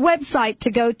 The website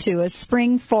to go to is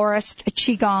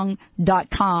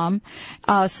springforestqigong.com,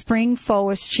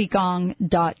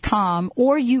 springforestqigong.com,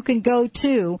 or you can go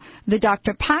to the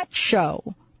Dr. Pat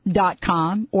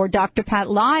Show.com or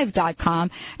drpatlive.com,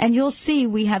 and you'll see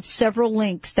we have several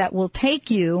links that will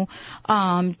take you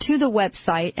to the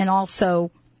website and also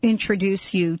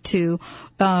introduce you to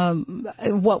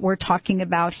what we're talking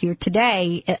about here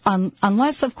today,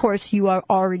 unless, of course, you are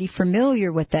already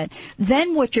familiar with it.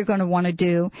 Then what you're going to want to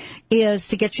do is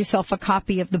to get yourself a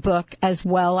copy of the book as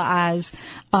well as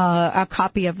a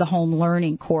copy of the home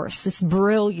learning course. It's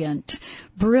brilliant,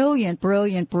 brilliant,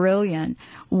 brilliant, brilliant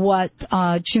what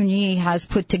Chunyi has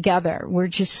put together. We're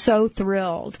just so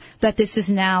thrilled that this is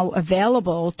now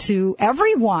available to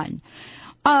everyone.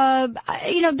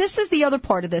 This is the other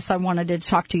part of this I wanted to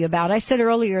talk to you about. I said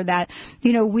earlier that,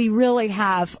 we really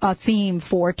have a theme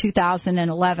for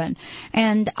 2011.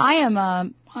 And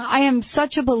I am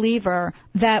such a believer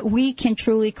that we can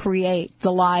truly create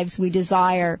the lives we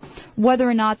desire, whether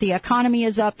or not the economy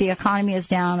is up, the economy is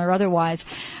down, or otherwise.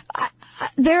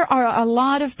 There are a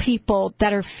lot of people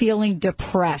that are feeling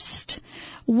depressed.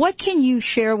 What can you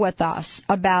share with us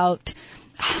about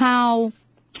how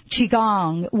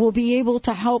Qigong will be able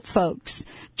to help folks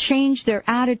change their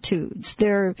attitudes,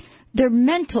 their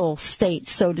mental state,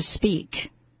 so to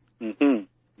speak? Mm-hmm.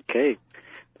 Okay.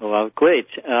 Well, great.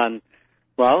 So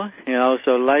life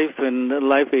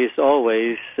is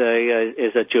always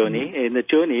is a journey. In the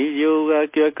journey, you're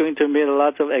going to meet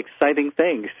lots of exciting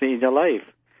things in your life.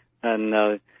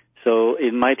 And so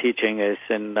in my teaching is,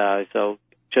 so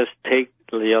just take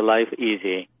your life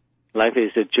easy. Life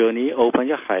is a journey. Open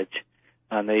your heart.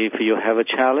 And if you have a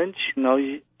challenge,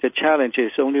 the challenge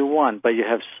is only one, but you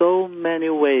have so many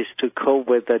ways to cope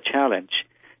with the challenge.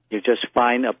 You just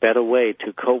find a better way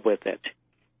to cope with it.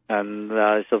 And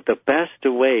so the best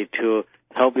way to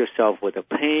help yourself with the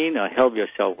pain or help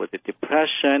yourself with the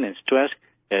depression and stress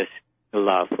is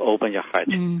love. Open your heart.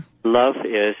 Love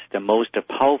is the most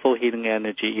powerful healing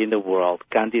energy in the world.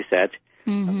 Gandhi said,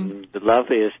 love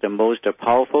is the most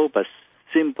powerful but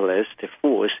simplest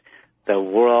force the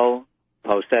world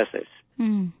possesses.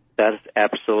 That's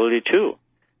absolutely true.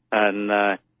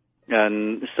 And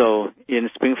so in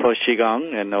Spring Forest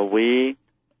Qigong, we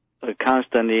are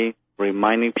constantly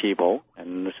reminding people,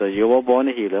 and so you were born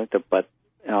a healer, but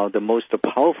the most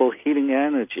powerful healing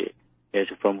energy is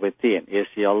from within, is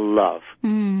your love,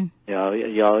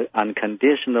 your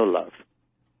unconditional love.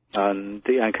 And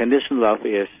the unconditional love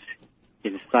is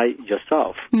inside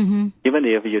yourself. Even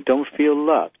if you don't feel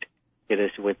loved, it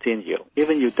is within you.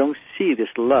 Even you don't see this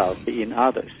love in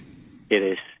others, it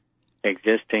is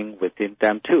existing within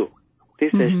them too.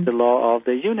 This is the law of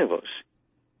the universe.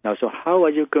 Now, so how are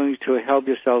you going to help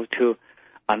yourself to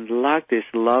unlock this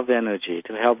love energy,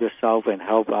 to help yourself and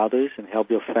help others and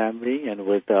help your family and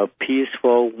with a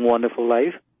peaceful, wonderful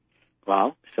life?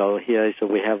 Well, so here so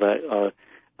we have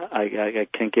I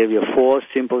can give you 4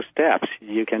 simple steps.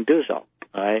 You can do so,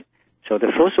 all right? So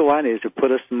the first one is to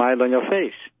put a smile on your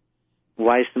face.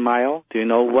 Why smile? Do you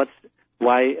know what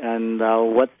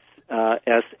SMILE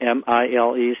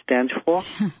stands for?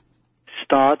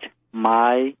 Start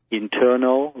my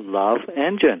internal love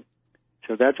engine.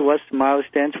 So that's what SMILE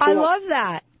stands for. I love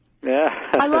that. Yeah.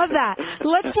 I love that.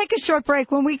 Let's take a short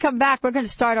break. When we come back, we're going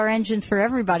to start our engines for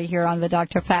everybody here on the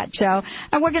Dr. Pat Show.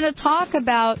 And we're going to talk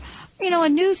about, a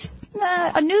new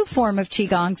form of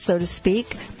Qigong, so to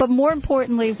speak. But more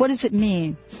importantly, what does it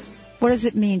mean? What does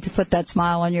it mean to put that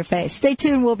smile on your face? Stay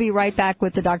tuned. We'll be right back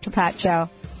with the Dr. Pat Show.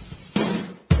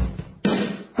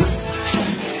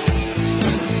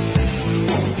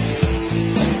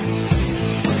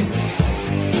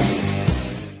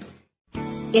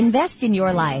 Invest in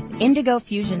your life. Indigo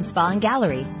Fusion Spa and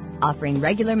Gallery, offering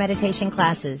regular meditation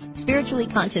classes, spiritually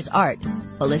conscious art,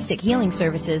 holistic healing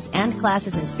services, and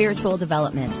classes in spiritual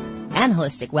development and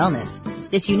holistic wellness.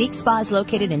 This unique spa is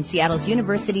located in Seattle's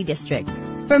University District.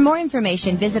 For more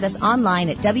information, visit us online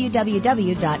at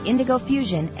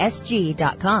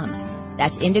www.indigofusionsg.com.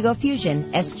 That's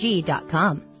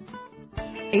indigofusionsg.com.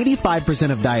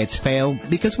 85% of diets fail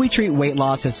because we treat weight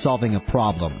loss as solving a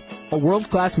problem. A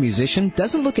world-class musician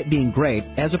doesn't look at being great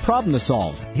as a problem to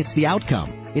solve. It's the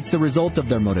outcome. It's the result of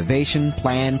their motivation,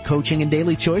 plan, coaching, and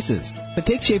daily choices. The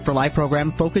Take Shape for Life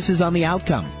program focuses on the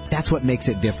outcome. That's what makes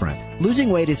it different. Losing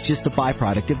weight is just the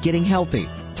byproduct of getting healthy.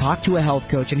 Talk to a health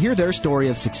coach and hear their story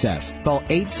of success. Call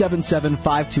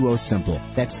 877-520-SIMPLE.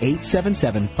 That's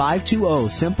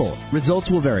 877-520-SIMPLE. Results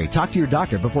will vary. Talk to your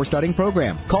doctor before starting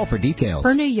program. Call for details.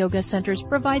 Purna Yoga Centers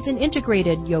provides an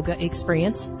integrated yoga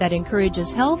experience that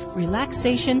encourages health,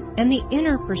 relaxation, and the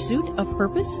inner pursuit of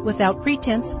purpose without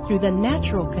pretense through the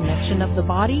natural connection of the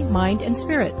body, mind, and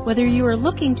spirit. Whether you are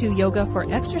looking to yoga for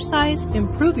exercise,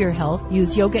 improve your health,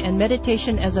 use yoga and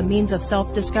meditation as a means of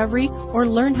self-discovery, or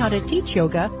learn how to teach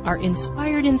yoga, our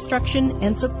inspired instruction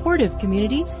and supportive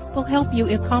community will help you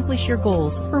accomplish your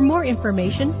goals. For more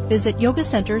information, visit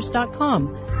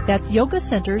yogacenters.com. That's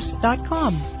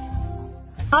yogacenters.com.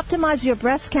 Optimize your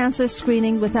breast cancer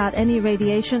screening without any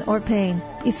radiation or pain.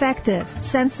 Effective,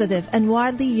 sensitive, and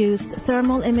widely used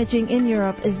thermal imaging in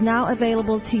Europe is now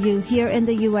available to you here in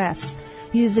the U.S.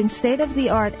 Using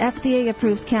state-of-the-art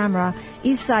FDA-approved camera,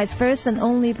 Eastside's first and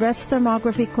only breast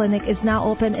thermography clinic is now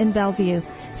open in Bellevue.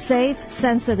 Safe,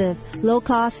 sensitive, low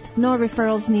cost, no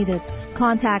referrals needed.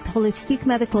 Contact Holistic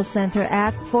Medical Center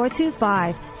at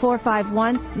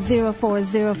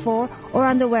 425-451-0404 or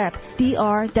on the web,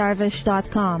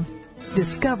 drdarvish.com.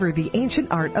 Discover the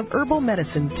ancient art of herbal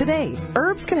medicine today.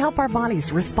 Herbs can help our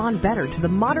bodies respond better to the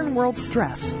modern world's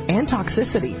stress and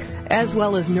toxicity, as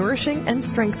well as nourishing and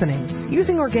strengthening.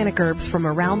 Using organic herbs from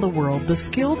around the world, the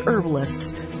skilled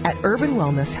herbalists at Urban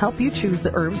Wellness help you choose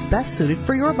the herbs best suited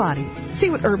for your body. See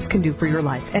what herbs can do for your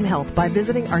life and health by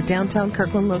visiting our downtown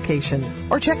Kirkland location,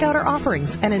 or check out our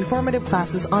offerings and informative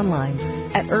classes online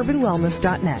at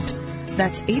urbanwellness.net.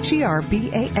 That's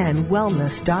HERBAN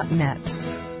wellness.net.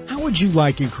 How would you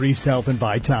like increased health and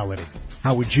vitality?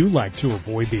 How would you like to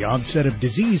avoid the onset of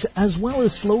disease as well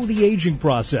as slow the aging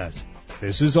process?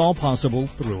 This is all possible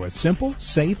through a simple,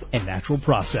 safe, and natural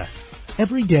process.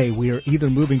 Every day we are either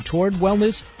moving toward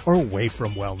wellness or away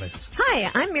from wellness.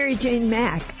 Hi, I'm Mary Jane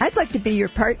Mack. I'd like to be your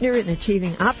partner in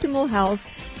achieving optimal health.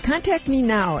 Contact me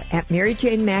now at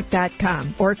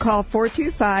maryjanemack.com or call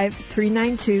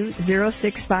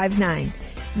 425-392-0659.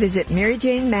 Visit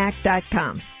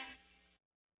maryjanemack.com.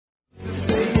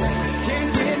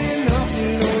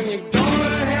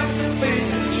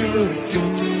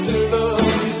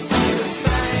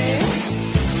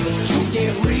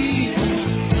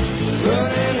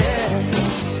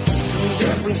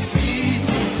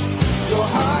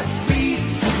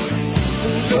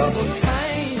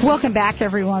 Welcome back,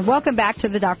 everyone. Welcome back to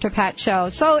the Dr. Pat Show.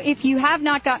 So if you have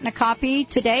not gotten a copy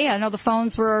today, I know the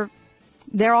phones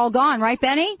they're all gone, right,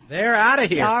 Benny? They're out of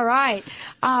here. All right.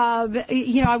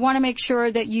 I want to make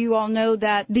sure that you all know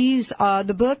that these,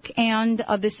 the book and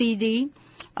the CD,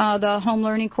 the home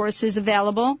learning course is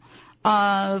available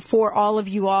for all of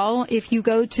you all. If you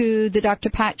go to the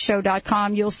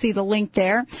drpatshow.com, you'll see the link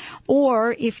there.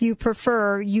 Or if you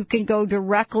prefer, you can go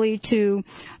directly to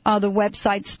the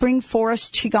website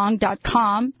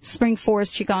springforestqigong.com,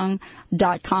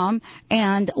 springforestqigong.com,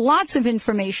 and lots of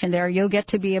information there. You'll get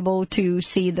to be able to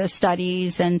see the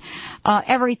studies and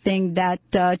everything that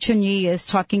Chunyi is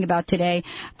talking about today.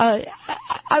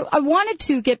 I wanted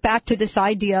to get back to this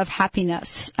idea of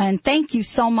happiness, and thank you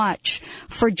so much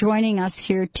for joining us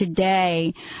here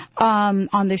today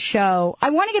on the show.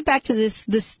 I want to get back to this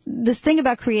thing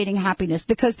about creating happiness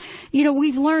because,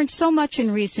 we've learned so much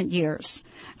in recent years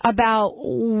about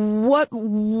what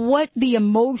the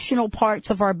emotional parts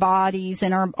of our bodies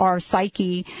and our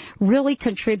psyche really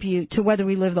contribute to whether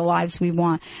we live the lives we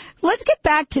want. Let's get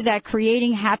back to that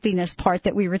creating happiness part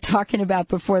that we were talking about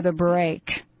before the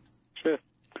break.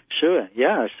 Sure.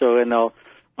 Yeah. So,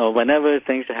 whenever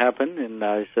things happen,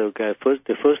 the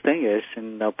first thing is,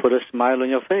 put a smile on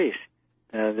your face.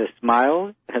 The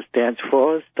smile stands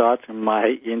for start my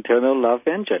internal love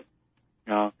engine.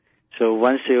 So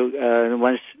once you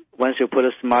put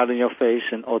a smile on your face,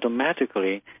 and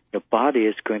automatically your body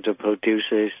is going to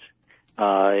produce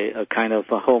a kind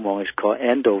of a hormone. It's called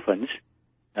endorphins.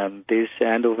 These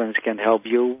endorphins can help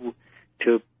you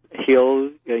to heal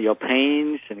your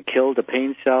pains and kill the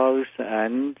pain cells,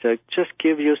 and just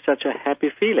give you such a happy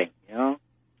feeling.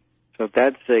 So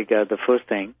that's the first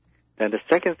thing. Then the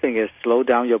second thing is slow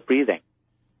down your breathing.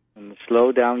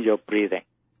 Slow down your breathing.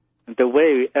 The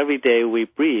way every day we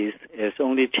breathe is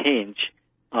only change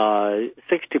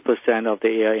 60% of the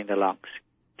air in the lungs.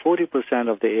 40%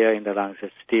 of the air in the lungs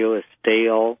is still a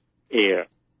stale air.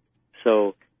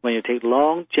 So when you take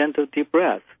long, gentle, deep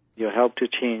breath, you help to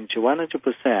change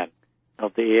 100%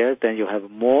 of the air, then you have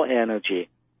more energy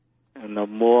and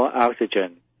more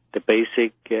oxygen, the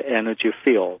basic energy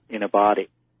field in the body.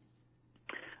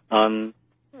 So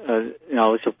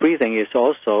breathing is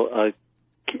also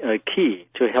a key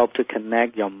to help to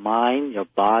connect your mind, your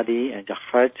body, and your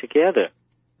heart together.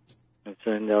 And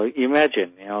so,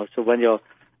 imagine, so when you're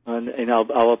in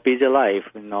our busy life,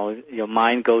 your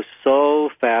mind goes so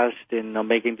fast in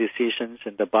making decisions,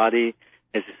 and the body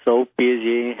is so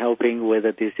busy helping with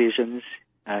the decisions,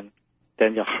 and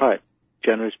then your heart,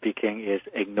 generally speaking, is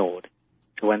ignored.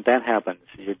 So when that happens,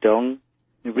 you don't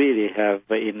really have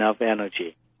enough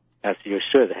energy as you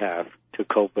should have to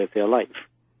cope with your life.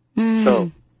 So,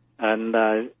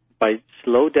 by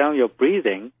slow down your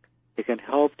breathing, it can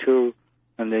help to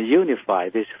unify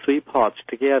these three parts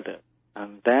together.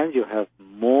 And then you have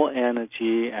more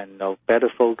energy, and better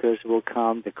focus will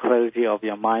come, the clarity of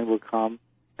your mind will come,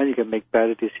 and you can make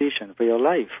better decisions for your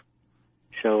life.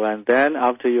 So, and then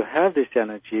after you have this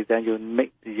energy, then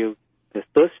the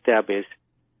third step is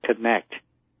connect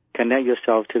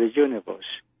yourself to the universe.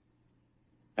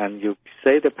 And you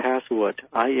say the password,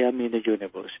 I am in the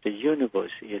universe. The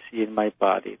universe is in my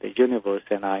body. The universe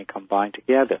and I combine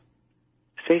together.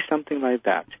 Say something like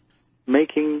that,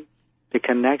 making the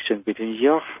connection between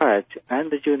your heart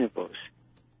and the universe,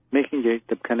 making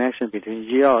the connection between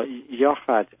your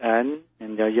heart and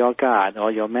your God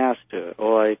or your master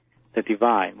or the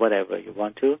divine, whatever you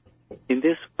want to. In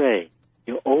this way,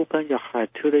 you open your heart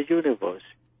to the universe,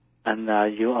 and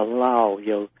you allow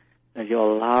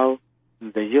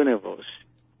the universe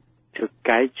to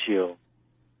guide you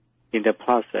in the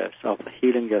process of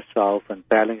healing yourself and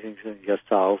balancing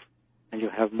yourself, and you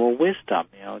have more wisdom,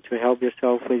 to help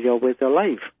yourself with your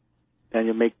life. Then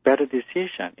you make better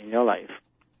decisions in your life.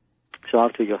 So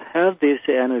after you have this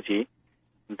energy,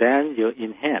 then you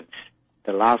enhance.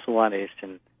 The last one is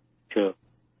to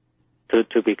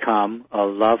become a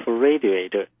love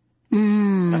radiator.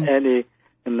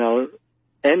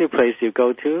 Any place you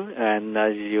go to, and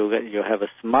you have a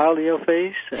smile on your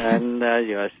face, and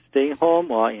you are staying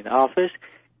home or in office,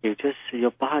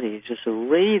 your body is just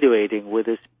radiating with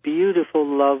this beautiful,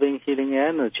 loving, healing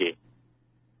energy.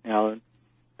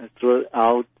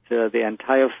 Throughout the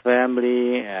entire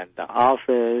family and the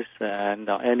office and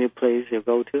any place you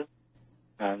go to,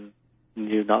 and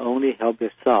you not only help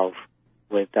yourself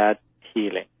with that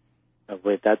healing,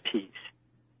 with that peace,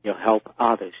 you help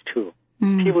others too.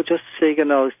 People just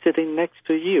sitting next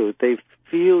to you, they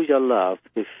feel your love,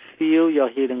 they feel your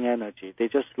healing energy, they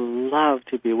just love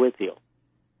to be with you.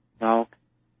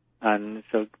 And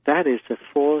so that is the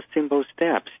 4 simple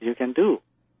steps you can do.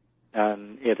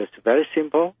 And it is very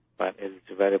simple, but it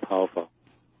is very powerful.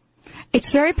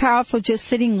 It's very powerful just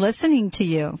sitting listening to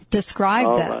you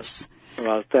describe this.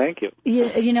 Well, thank you.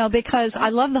 Because I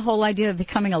love the whole idea of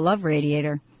becoming a love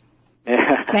radiator.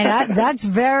 And that's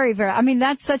very, very,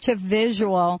 that's such a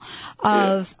visual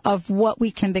of what we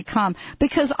can become.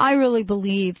 Because I really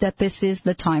believe that this is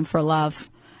the time for love.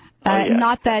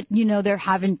 Not that, they're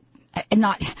having,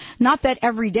 not that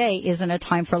every day isn't a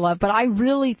time for love, but I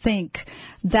really think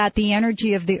that the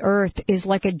energy of the earth is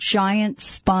like a giant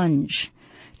sponge,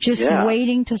 just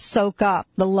waiting to soak up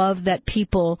the love that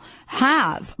people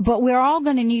have. But we're all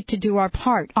going to need to do our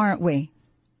part, aren't we?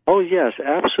 Oh, yes,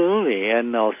 absolutely.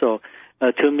 And also,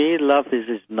 to me, love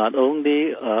is not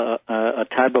only a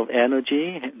type of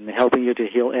energy helping you to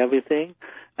heal everything,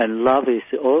 and love is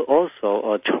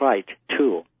also a trait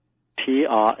too.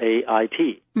 Trait.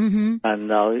 Mm-hmm.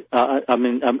 And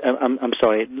I'm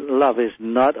sorry, love is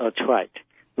not a trait.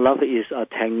 Love is a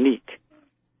technique.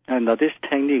 And this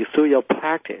technique, through your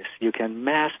practice, you can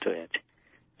master it.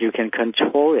 You can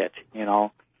control it,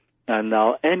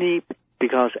 And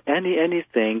because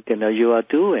anything you are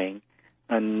doing,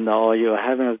 and or you are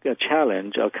having a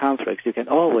challenge or conflict, you can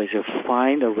always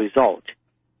find a result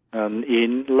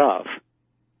in love.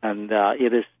 And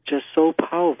it is just so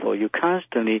powerful. You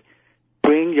constantly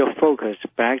bring your focus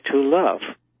back to love.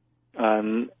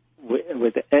 When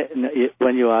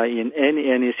you are in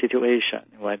any situation,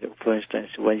 for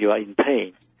instance, when you are in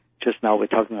pain, just now we're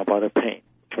talking about a pain,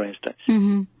 for instance.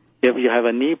 Mm-hmm. If you have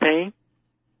a knee pain,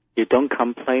 you don't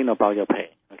complain about your pain,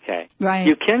 okay? Right.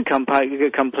 You can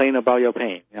complain about your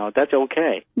pain, that's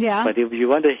okay. Yeah. But if you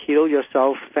want to heal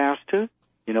yourself faster,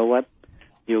 you know what?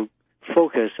 You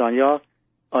focus on your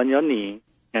knee,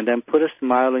 and then put a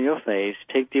smile on your face,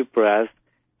 take deep breath,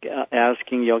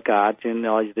 asking your God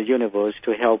or the universe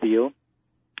to help you,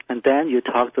 and then you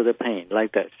talk to the pain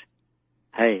like this.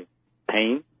 Hey,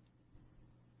 pain,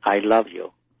 I love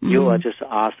you. You are just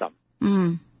awesome.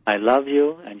 I love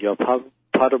you, and you're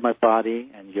part of my body,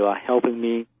 and you are helping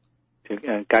me,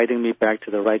 guiding me back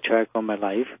to the right track of my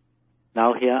life.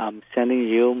 Now here I'm sending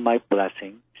you my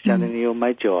blessing, sending you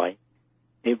my joy.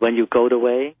 When you go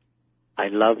away, I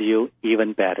love you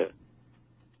even better.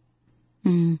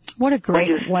 What a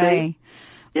great way.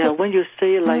 When you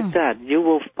say it like that, you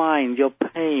will find your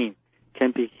pain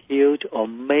can be healed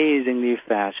amazingly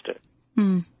faster.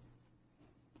 And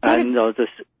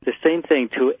the same thing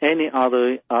to any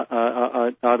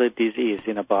other disease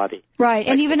in the body. Right, like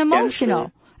and even emotional.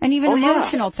 Cancer. And even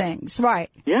emotional things, right.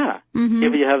 Yeah. Mm-hmm.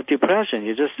 If you have depression,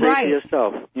 you just say to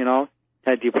yourself,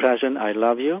 hey, depression, I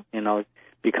love you,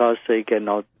 because they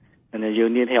cannot, and you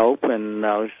need help, and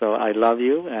so I love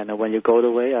you, and when you go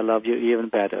away, I love you even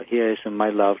better. Here is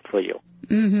my love for you.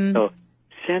 Mm-hmm. So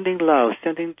sending love,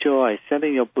 sending joy,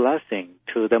 sending your blessing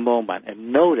to the moment,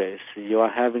 and notice you are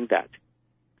having that.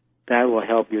 That will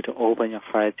help you to open your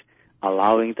heart,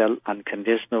 allowing the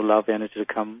unconditional love energy to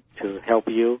come to help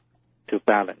you to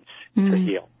balance, to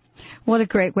heal. What a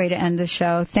great way to end the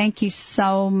show. Thank you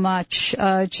so much,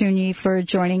 Chunyi, for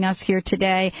joining us here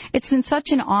today. It's been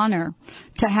such an honor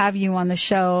to have you on the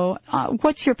show.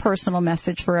 What's your personal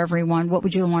message for everyone? What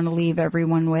would you want to leave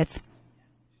everyone with?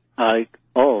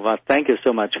 Well, thank you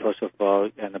so much, first of all,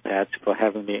 and Pat, for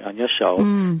having me on your show.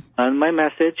 And my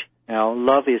message,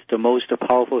 love is the most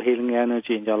powerful healing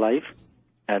energy in your life,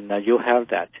 and you have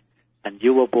that. And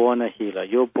you were born a healer.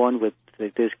 You were born with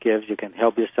this gift. You can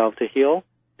help yourself to heal,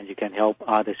 and you can help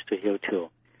others to heal too.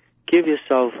 Give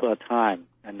yourself a time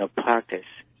and a practice.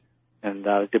 And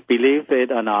to believe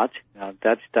it or not,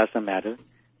 that doesn't matter.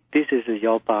 This is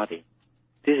your body.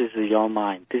 This is your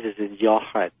mind. This is your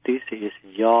heart. This is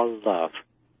your love.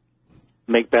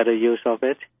 Make better use of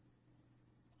it,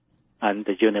 and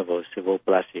the universe will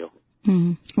bless you.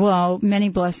 Well, many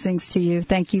blessings to you.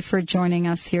 Thank you for joining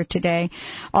us here today.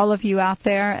 All of you out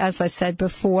there, as I said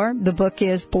before, the book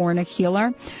is Born a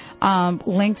Healer.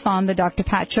 Links on the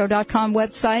drpatshow.com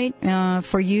website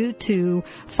for you to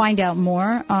find out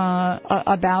more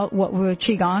about what we're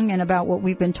Qigong and about what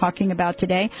we've been talking about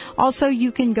today. Also,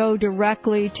 you can go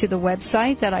directly to the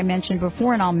website that I mentioned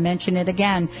before, and I'll mention it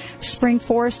again,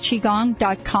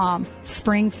 springforestqigong.com.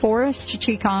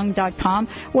 springforestqigong.com.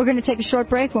 We're going to take a short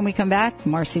break. When we come back,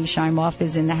 Marcy Scheimoff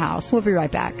is in the house. We'll be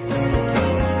right back.